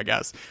 Maybe, I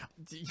guess,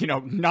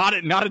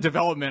 not a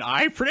development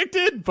I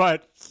predicted,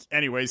 but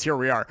anyways, here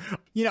we are.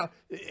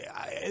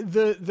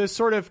 The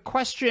sort of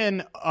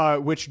question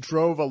which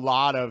drove a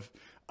lot of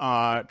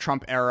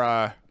Trump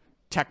era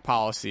tech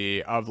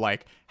policy of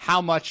like,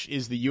 how much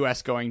is the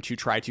U.S. going to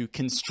try to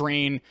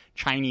constrain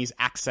Chinese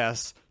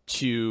access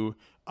to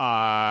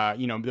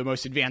the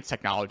most advanced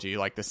technology,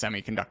 like the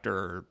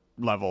semiconductor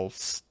level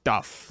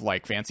stuff,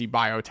 like fancy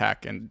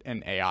biotech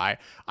and AI.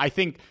 I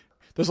think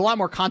there's a lot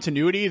more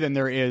continuity than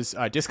there is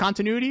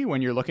discontinuity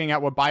when you're looking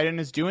at what Biden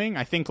is doing.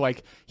 I think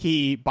like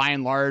he, by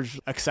and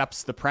large,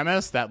 accepts the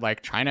premise that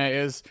like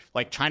China's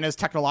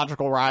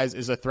technological rise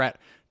is a threat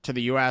to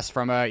the U.S.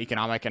 from an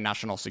economic and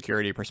national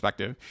security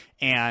perspective.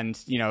 And,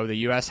 the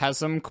U.S. has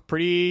some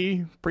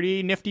pretty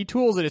nifty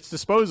tools at its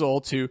disposal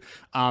to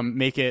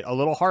make it a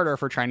little harder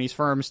for Chinese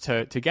firms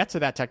to get to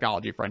that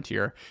technology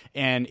frontier.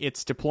 And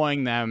it's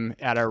deploying them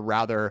at a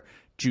rather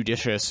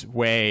judicious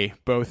way,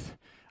 both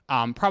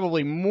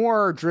probably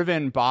more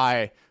driven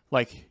by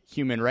like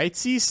human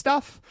rightsy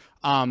stuff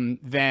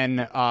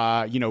than,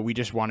 we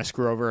just want to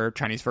screw over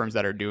Chinese firms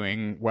that are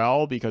doing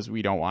well because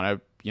we don't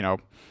want to,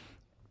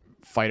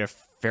 fight a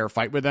fair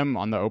fight with them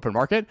on the open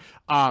market.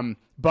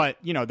 But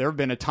there have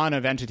been a ton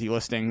of entity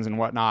listings and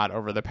whatnot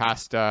over the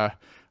past 9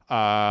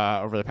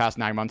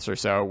 months or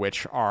so,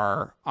 which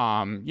are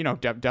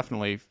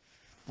definitely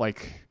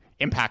like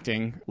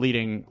impacting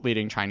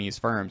leading Chinese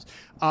firms.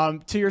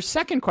 To your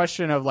second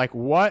question of like,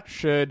 what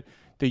should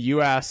the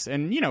U.S.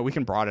 and we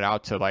can broaden it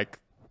out to like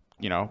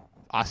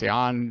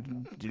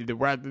ASEAN,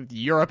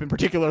 Europe in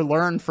particular,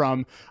 learn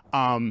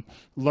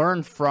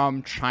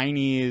from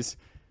Chinese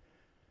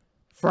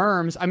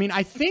firms. I mean,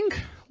 I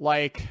think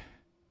like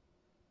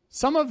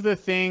some of the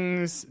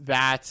things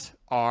that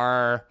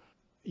are,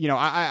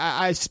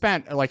 I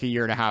spent like a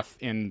year and a half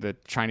in the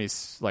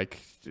Chinese like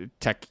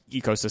tech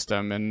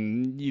ecosystem,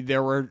 and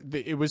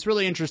it was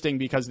really interesting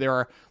because there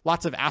are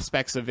lots of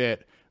aspects of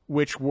it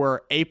which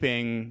were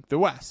aping the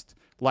West.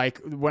 Like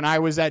when I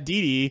was at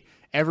Didi,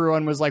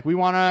 everyone was like, we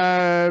want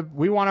to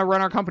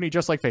run our company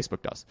just like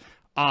Facebook does.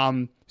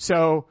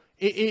 So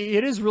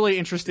it is really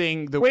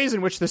interesting the ways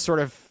in which this sort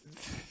of,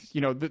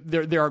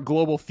 there are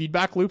global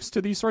feedback loops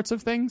to these sorts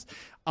of things.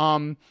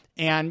 And,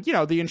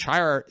 the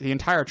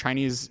entire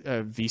Chinese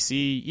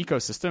VC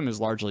ecosystem is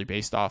largely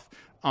based off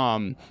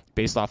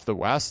the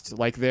West.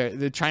 Like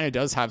the China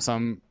does have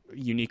some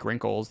unique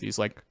wrinkles, these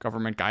like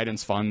government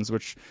guidance funds,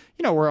 which,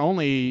 were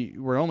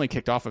only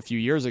kicked off a few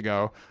years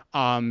ago.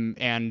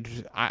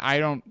 And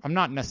I'm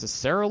not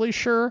necessarily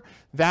sure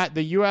that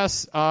the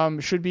U.S.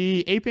 Should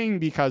be aping,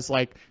 because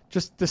like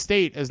just the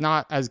state is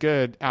not as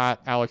good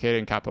at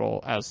allocating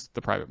capital as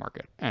the private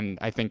market. And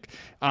I think,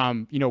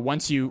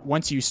 once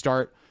you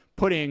start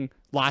putting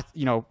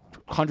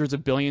hundreds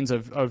of billions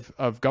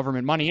of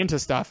government money into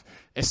stuff,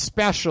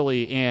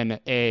 especially in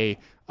a,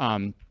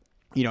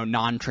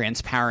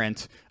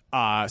 non-transparent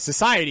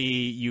society,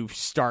 you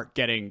start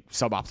getting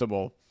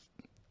suboptimal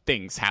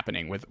things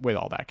happening with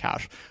all that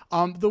cash.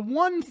 The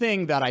one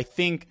thing that I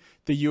think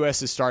the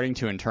U.S. is starting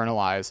to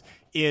internalize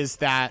is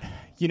that,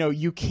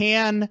 you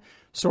can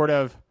sort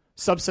of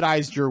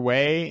subsidize your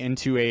way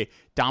into a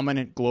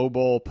dominant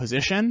global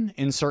position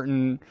in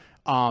certain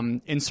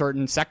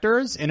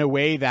sectors in a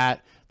way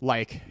that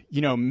like,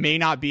 may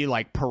not be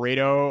like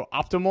Pareto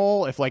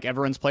optimal if like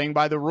everyone's playing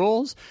by the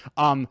rules,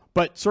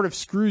 but sort of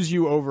screws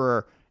you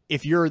over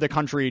if you're the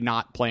country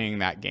not playing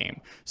that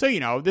game.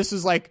 So, this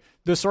is like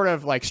the sort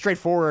of like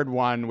straightforward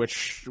one,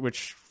 which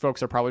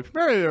folks are probably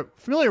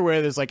familiar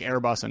with, is like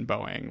Airbus and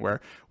Boeing,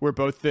 where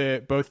both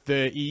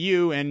the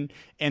EU and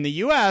the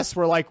US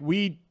were like,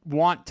 we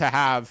want to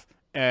have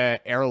an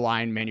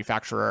airline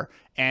manufacturer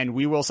and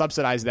we will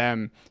subsidize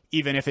them,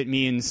 even if it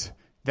means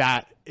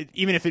that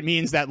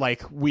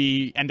like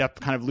we end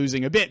up kind of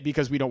losing a bit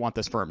because we don't want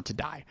this firm to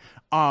die.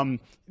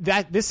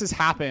 That this has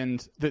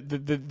happened.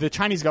 The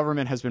Chinese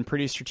government has been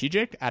pretty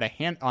strategic at a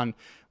hand on.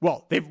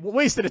 Well, they've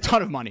wasted a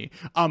ton of money,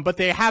 but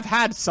they have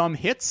had some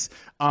hits.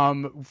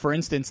 For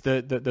instance,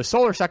 the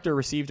solar sector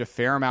received a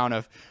fair amount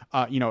of,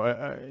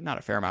 not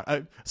a fair amount,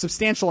 a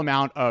substantial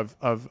amount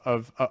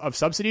of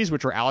subsidies,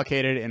 which were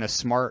allocated in a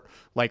smart,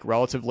 like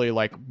relatively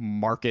like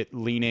market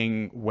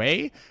leaning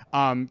way,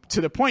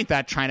 to the point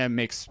that China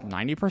makes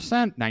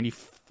 90%,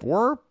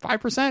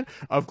 5%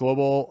 of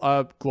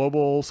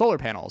global solar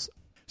panels.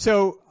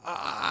 So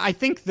I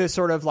think the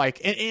sort of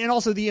like, and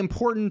also the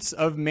importance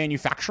of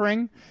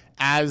manufacturing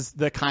as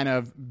the kind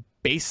of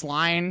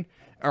baseline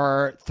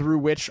or through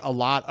which a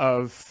lot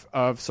of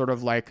sort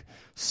of like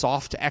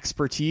soft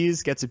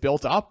expertise gets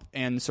built up,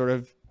 and sort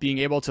of being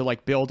able to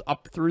like build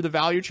up through the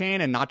value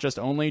chain and not just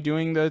only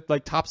doing the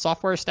like top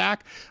software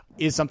stack.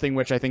 is something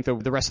which I think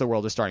the rest of the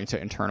world is starting to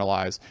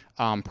internalize,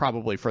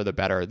 probably for the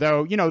better.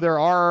 Though, there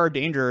are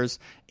dangers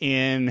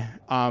in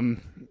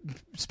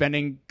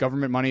spending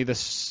government money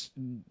this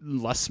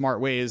less smart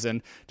ways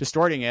and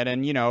distorting it.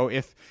 And,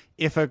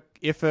 if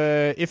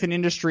an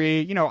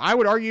industry, I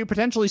would argue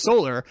potentially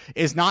solar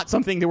is not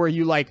something that where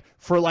you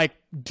for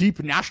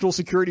deep national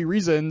security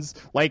reasons,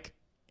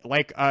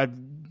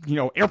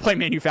 airplane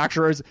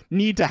manufacturers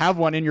need to have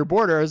one in your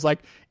borders.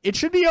 It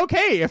should be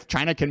okay if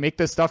China can make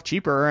this stuff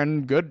cheaper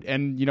and good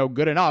and,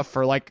 good enough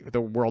for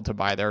the world to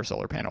buy their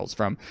solar panels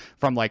from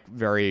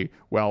very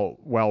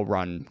well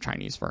run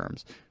Chinese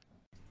firms.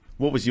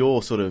 What was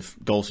your sort of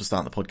goals for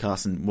starting the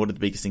podcast, and what are the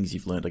biggest things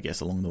you've learned, I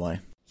guess, along the way?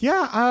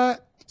 Yeah.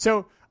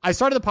 So I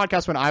started the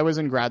podcast when I was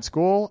in grad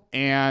school,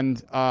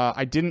 and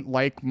I didn't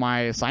like my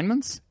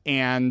assignments,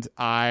 and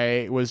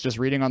I was just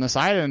reading on the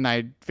side, and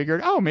I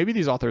figured, maybe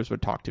these authors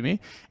would talk to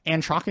me.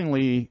 And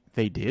shockingly,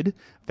 they did.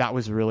 That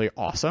was really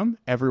awesome.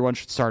 Everyone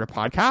should start a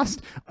podcast.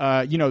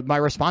 My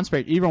response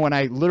rate, even when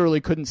I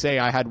literally couldn't say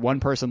I had one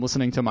person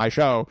listening to my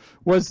show,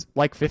 was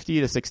 50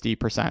 to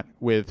 60%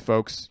 with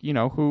folks,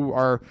 who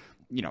are,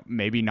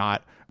 maybe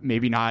not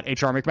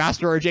H.R.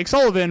 McMaster or Jake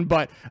Sullivan,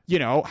 but,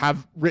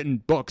 have written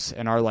books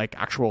and are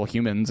actual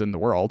humans in the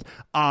world.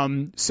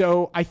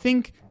 So I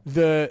think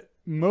the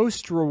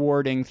most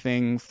rewarding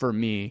thing for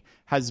me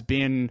has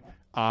been,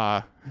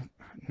 not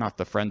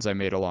the friends I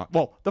made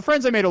the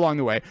friends I made along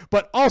the way,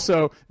 but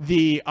also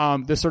the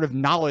sort of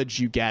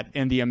knowledge you get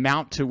and the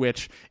amount to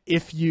which,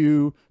 if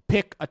you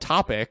pick a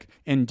topic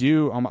and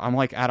do, I'm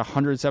at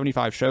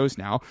 175 shows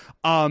now,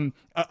 a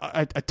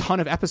ton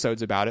of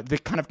episodes about it, the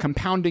kind of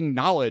compounding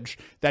knowledge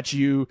that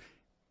you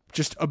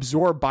just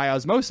absorb by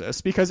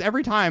osmosis. Because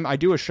every time I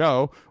do a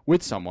show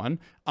with someone,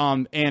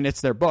 and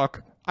it's their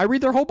book, I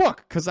read their whole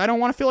book because I don't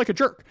want to feel like a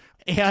jerk.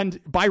 And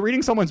by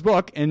reading someone's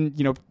book and,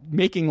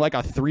 making a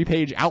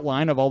 3-page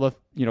outline of all the,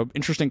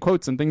 interesting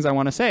quotes and things I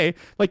want to say,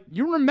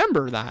 you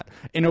remember that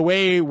in a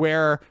way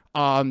where,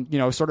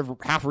 sort of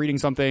half reading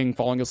something,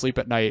 falling asleep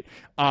at night,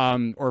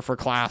 or for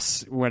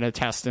class when a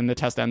test and the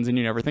test ends and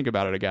you never think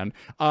about it again.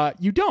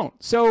 You don't.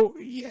 So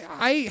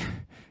I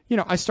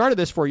started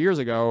this 4 years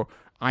ago.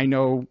 I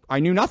knew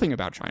nothing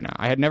about China.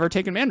 I had never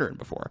taken Mandarin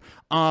before.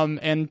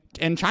 And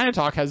China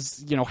Talk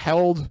has,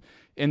 held,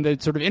 in the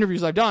sort of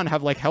interviews I've done,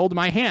 have held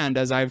my hand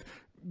as I've,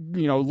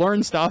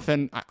 learned stuff.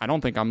 And I don't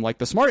think I'm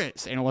the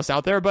smartest analyst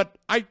out there, but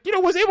I,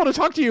 was able to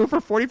talk to you for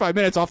 45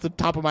 minutes off the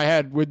top of my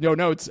head with no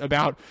notes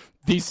about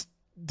these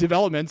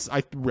developments.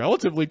 I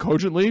relatively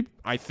cogently,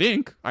 I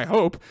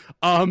hope.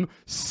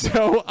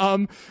 So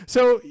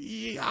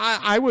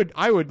I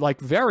would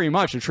very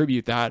much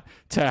attribute that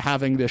to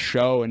having this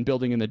show and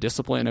building in the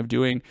discipline of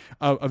doing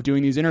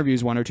these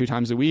interviews 1 or 2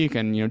 times a week,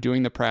 and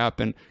doing the prep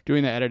and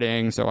doing the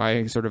editing. So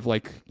I sort of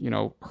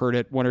heard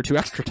it 1 or 2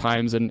 extra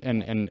times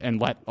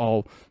and let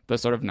all the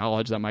sort of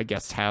knowledge that my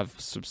guests have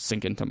sort of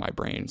sink into my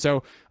brain.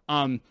 So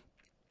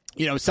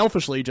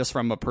selfishly, just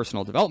from a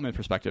personal development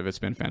perspective, it's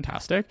been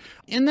fantastic.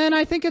 And then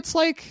I think it's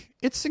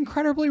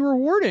incredibly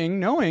rewarding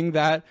knowing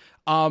that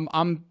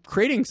I'm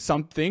creating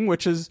something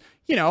which is,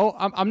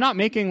 I'm not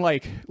making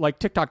like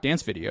TikTok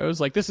dance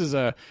videos. This is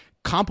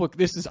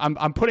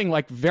I'm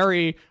putting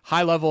very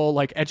high level,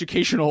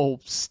 educational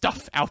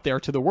stuff out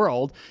there to the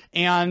world,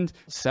 and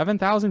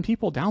 7,000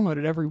 people download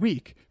it every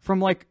week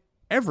from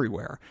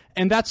everywhere.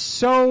 And that's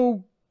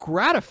so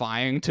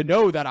gratifying to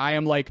know that I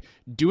am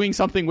doing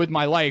something with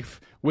my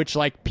life which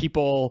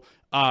people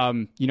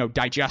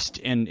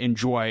digest and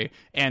enjoy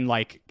and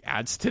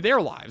adds to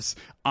their lives.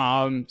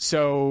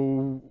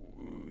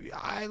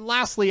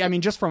 Lastly, I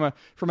mean, just from a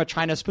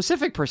China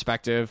specific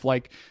perspective,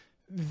 it's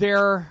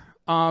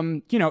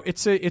an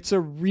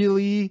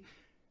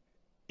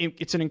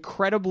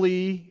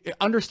incredibly,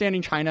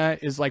 understanding China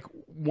is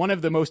one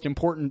of the most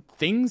important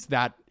things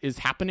that is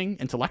happening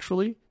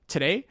intellectually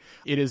today.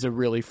 It is a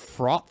really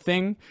fraught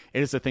thing.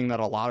 It is a thing that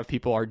a lot of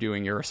people are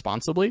doing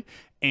irresponsibly,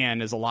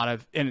 and is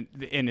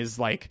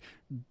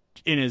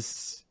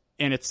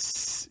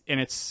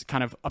it's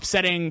kind of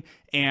upsetting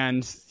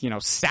and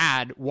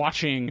sad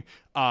watching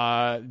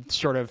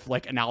sort of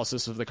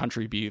analysis of the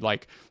country be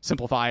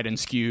simplified and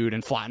skewed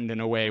and flattened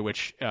in a way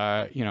which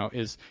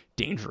is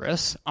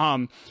dangerous.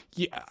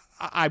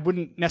 I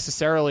wouldn't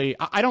necessarily,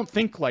 I don't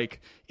think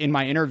in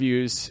my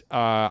interviews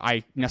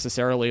I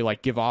necessarily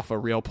give off a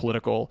real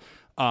political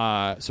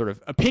sort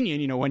of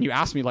opinion. When you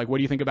ask me what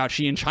do you think about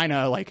Xi in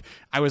China,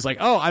 I was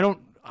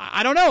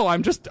I don't know.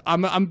 I'm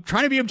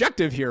trying to be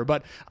objective here.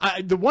 But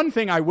the one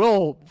thing I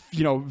will,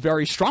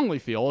 very strongly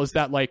feel is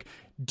that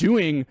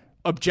doing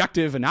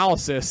objective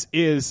analysis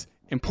is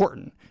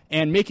important,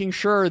 and making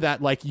sure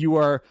that you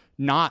are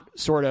not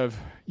sort of,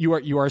 you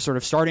are sort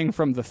of starting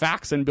from the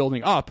facts and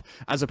building up,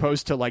 as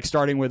opposed to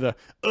starting with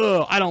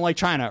I don't like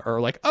China,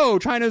 or oh,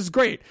 China's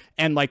great,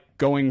 and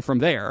going from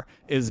there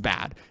is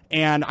bad.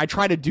 And I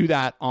try to do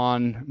that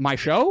on my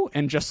show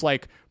and just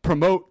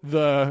promote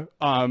the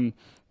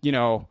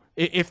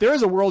if there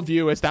is a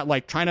worldview, it's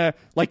that China,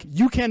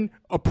 you can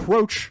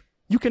approach,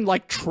 you can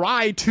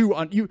try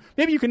to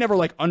maybe you can never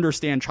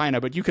understand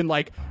China, but you can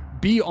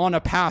be on a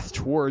path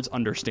towards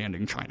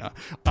understanding China.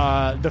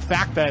 The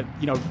fact that,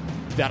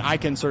 that I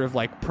can sort of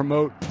like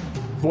promote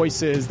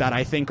voices that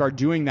I think are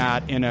doing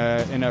that in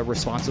a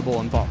responsible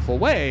and thoughtful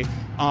way,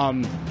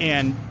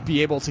 and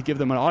be able to give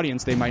them an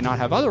audience they might not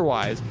have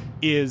otherwise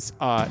is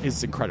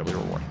incredibly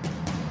rewarding.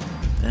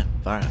 Yeah,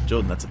 far out.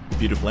 Jordan, that's a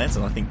beautiful answer,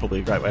 and I think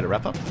probably a great way to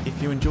wrap up.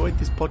 If you enjoyed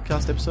this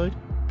podcast episode,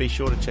 be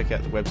sure to check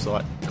out the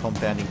website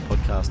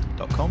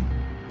compoundingpodcast.com.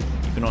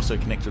 You can also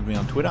connect with me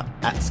on Twitter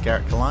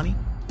 @ScarrettKalani.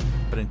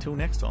 But until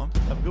next time,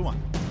 have a good one.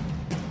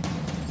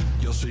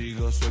 又是一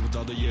个睡不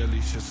着的夜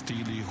里，歇斯底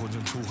里，浑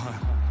身出汗，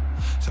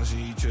相信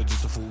一切只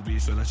是伏笔，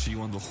虽然希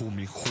望都忽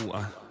明忽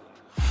暗，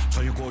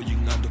穿越过阴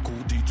暗的谷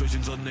底，追寻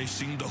着内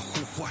心的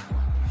呼唤，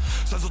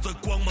闪烁着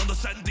光芒的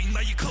山顶，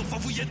那一刻仿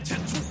佛眼前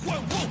出幻。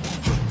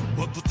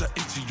我不再意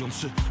气用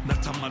事，那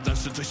他妈然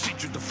是最戏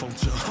剧的讽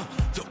刺。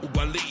这无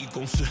关利益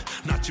公式，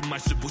那经脉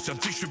是不想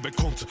继续被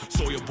控制，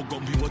所有不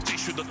公平我继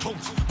续的痛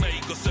斥，每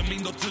一个生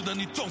命都值得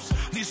你重视。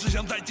你是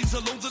想在金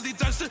色笼子里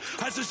展示，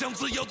还是想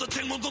自由的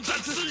天空中展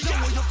翅？让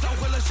我又找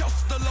回了消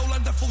失的楼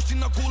兰，再复兴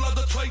那古老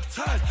的璀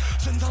璨，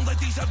深藏在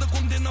地下的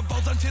宫殿，那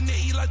宝藏千年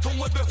以来从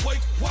未被毁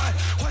坏，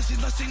唤醒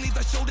了心里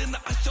在修炼的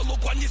阿修罗，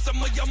管你什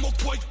么妖魔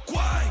鬼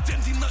怪，坚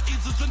定了意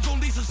志，尊重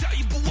历史，下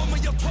一步我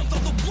们要创造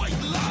的未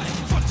来，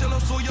放下了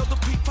所有的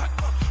批判，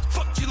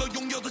放弃了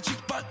拥有的羁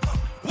绊，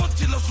忘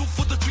记了束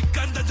缚的躯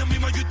干，大家明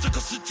白与这个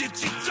世界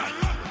激战。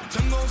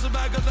成功失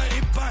败各占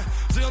一半，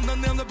只有能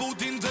量在不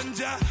停增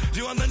加，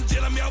希望能借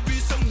来妙笔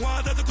生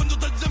花，带着关注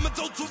的人们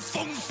走出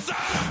风沙。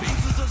因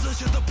此这热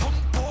血的蓬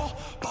勃，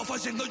爆发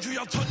险恶需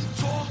要沉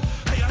着，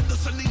黑暗的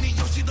森林里，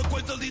游戏的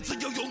规则里，只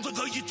有勇者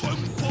可以存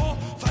活。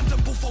反正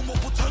不疯我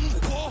不成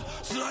活，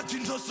时而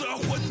清澈时而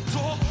浑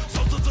浊，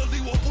守着这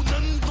里我不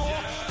能躲，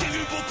地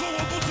狱不空我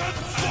不成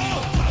佛。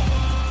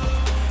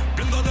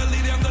更多的力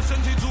量的身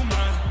体注满，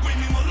为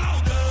名我老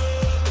的，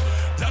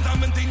让他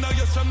们听到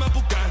有什么不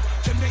敢，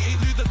千篇一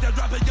律的在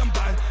rap 样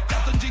板，假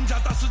正经假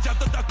大师假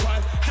的大款，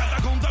假大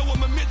空在我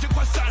们面前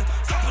快闪，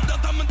杀不掉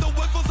他们的威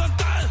风散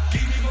弹。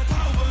Give me more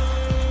power，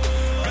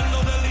 更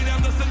多的力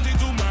量的身体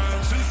注满，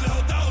是时候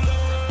到了，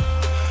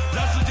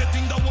让世界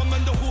听到我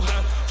们的呼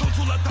喊，冲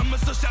出了他们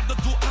设下的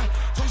阻碍，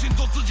重新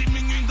做自己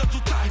命运的主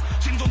宰，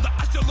心中的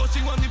阿修罗，希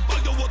望你保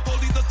佑我脱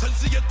离的城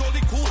市也脱离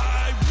苦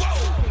海。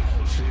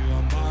希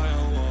望保佑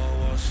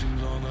我心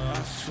中的阿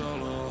修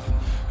罗，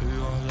欲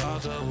望绕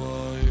着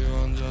我，欲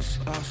望就是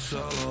阿修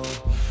罗。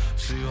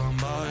希望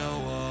保佑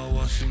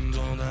我心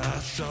中的阿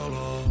修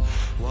罗，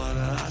我的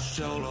阿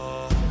修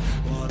罗，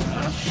我的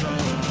阿修罗。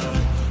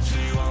希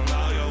望保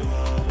佑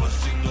我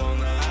心中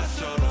的阿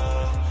修罗，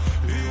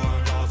欲望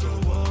绕着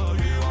我，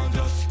欲望就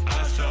是阿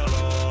修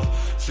罗。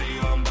希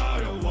望保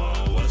佑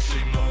我心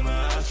中的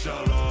阿修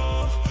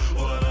罗，我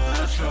的阿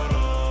修罗，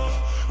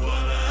我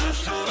的阿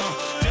修罗。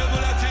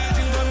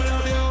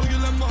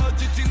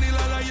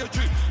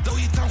都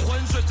一滩浑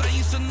水，战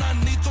一生难，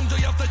你终究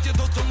要在街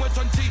头成为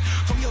传奇。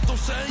总有种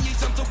声音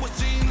响着我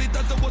心里，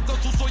带着我走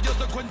出所有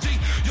的困境。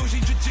用心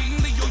去经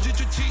历，用心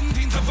去倾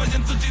听，才发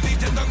现自己离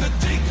天堂更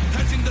近。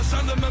贪心的商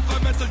人们贩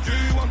卖着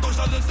欲望，多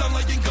少人上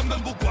了瘾根本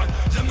不管。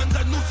人们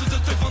在怒视着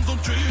对方中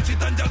举起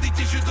担架里，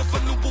继续着愤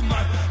怒不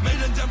满。没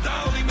人讲道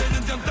理，没人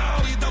讲道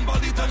理，当暴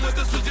力成为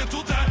这世界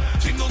主宰。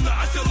心中的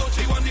阿修罗，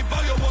希望你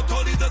保佑我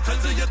脱离这城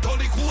市，也脱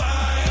离苦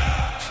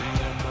海。希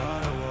望保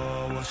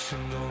佑我心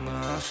中的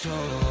阿修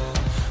罗。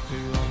欲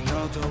望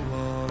绕着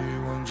我，欲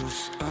望就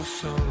是阿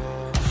修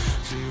罗。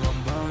希望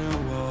保佑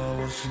我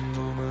心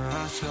中的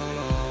阿修罗。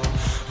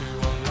欲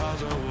望绕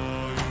着我，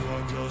欲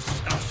望就是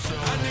阿修罗。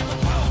I need more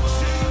power，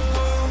 希望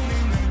你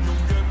能永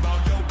远保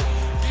佑我。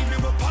Give me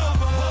more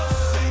power， 我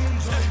心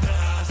中的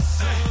阿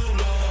修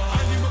罗。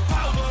I need more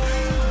power， 欲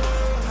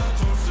望它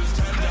总是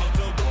缠绕着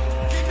我。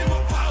Give me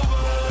more power，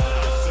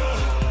 阿修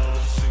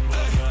罗，心中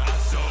的阿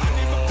修罗。I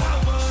need more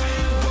power， 希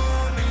望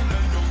你能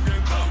永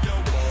远保佑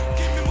我。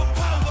Give me more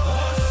power。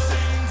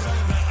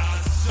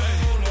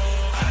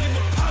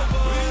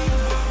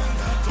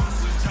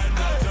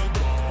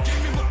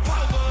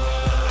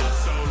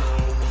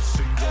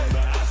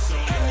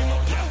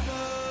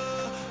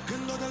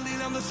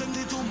身体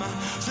注满，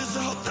是时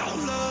候到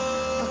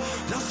了，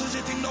让世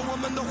界听到我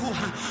们的呼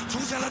喊，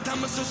冲下了他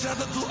们设下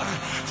的阻碍，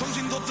重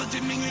新做自己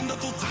命运的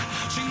主宰。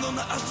心中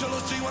的阿修罗，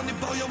希望你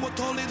保佑我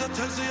脱离这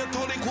城市，也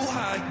脱离苦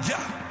海。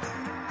Yeah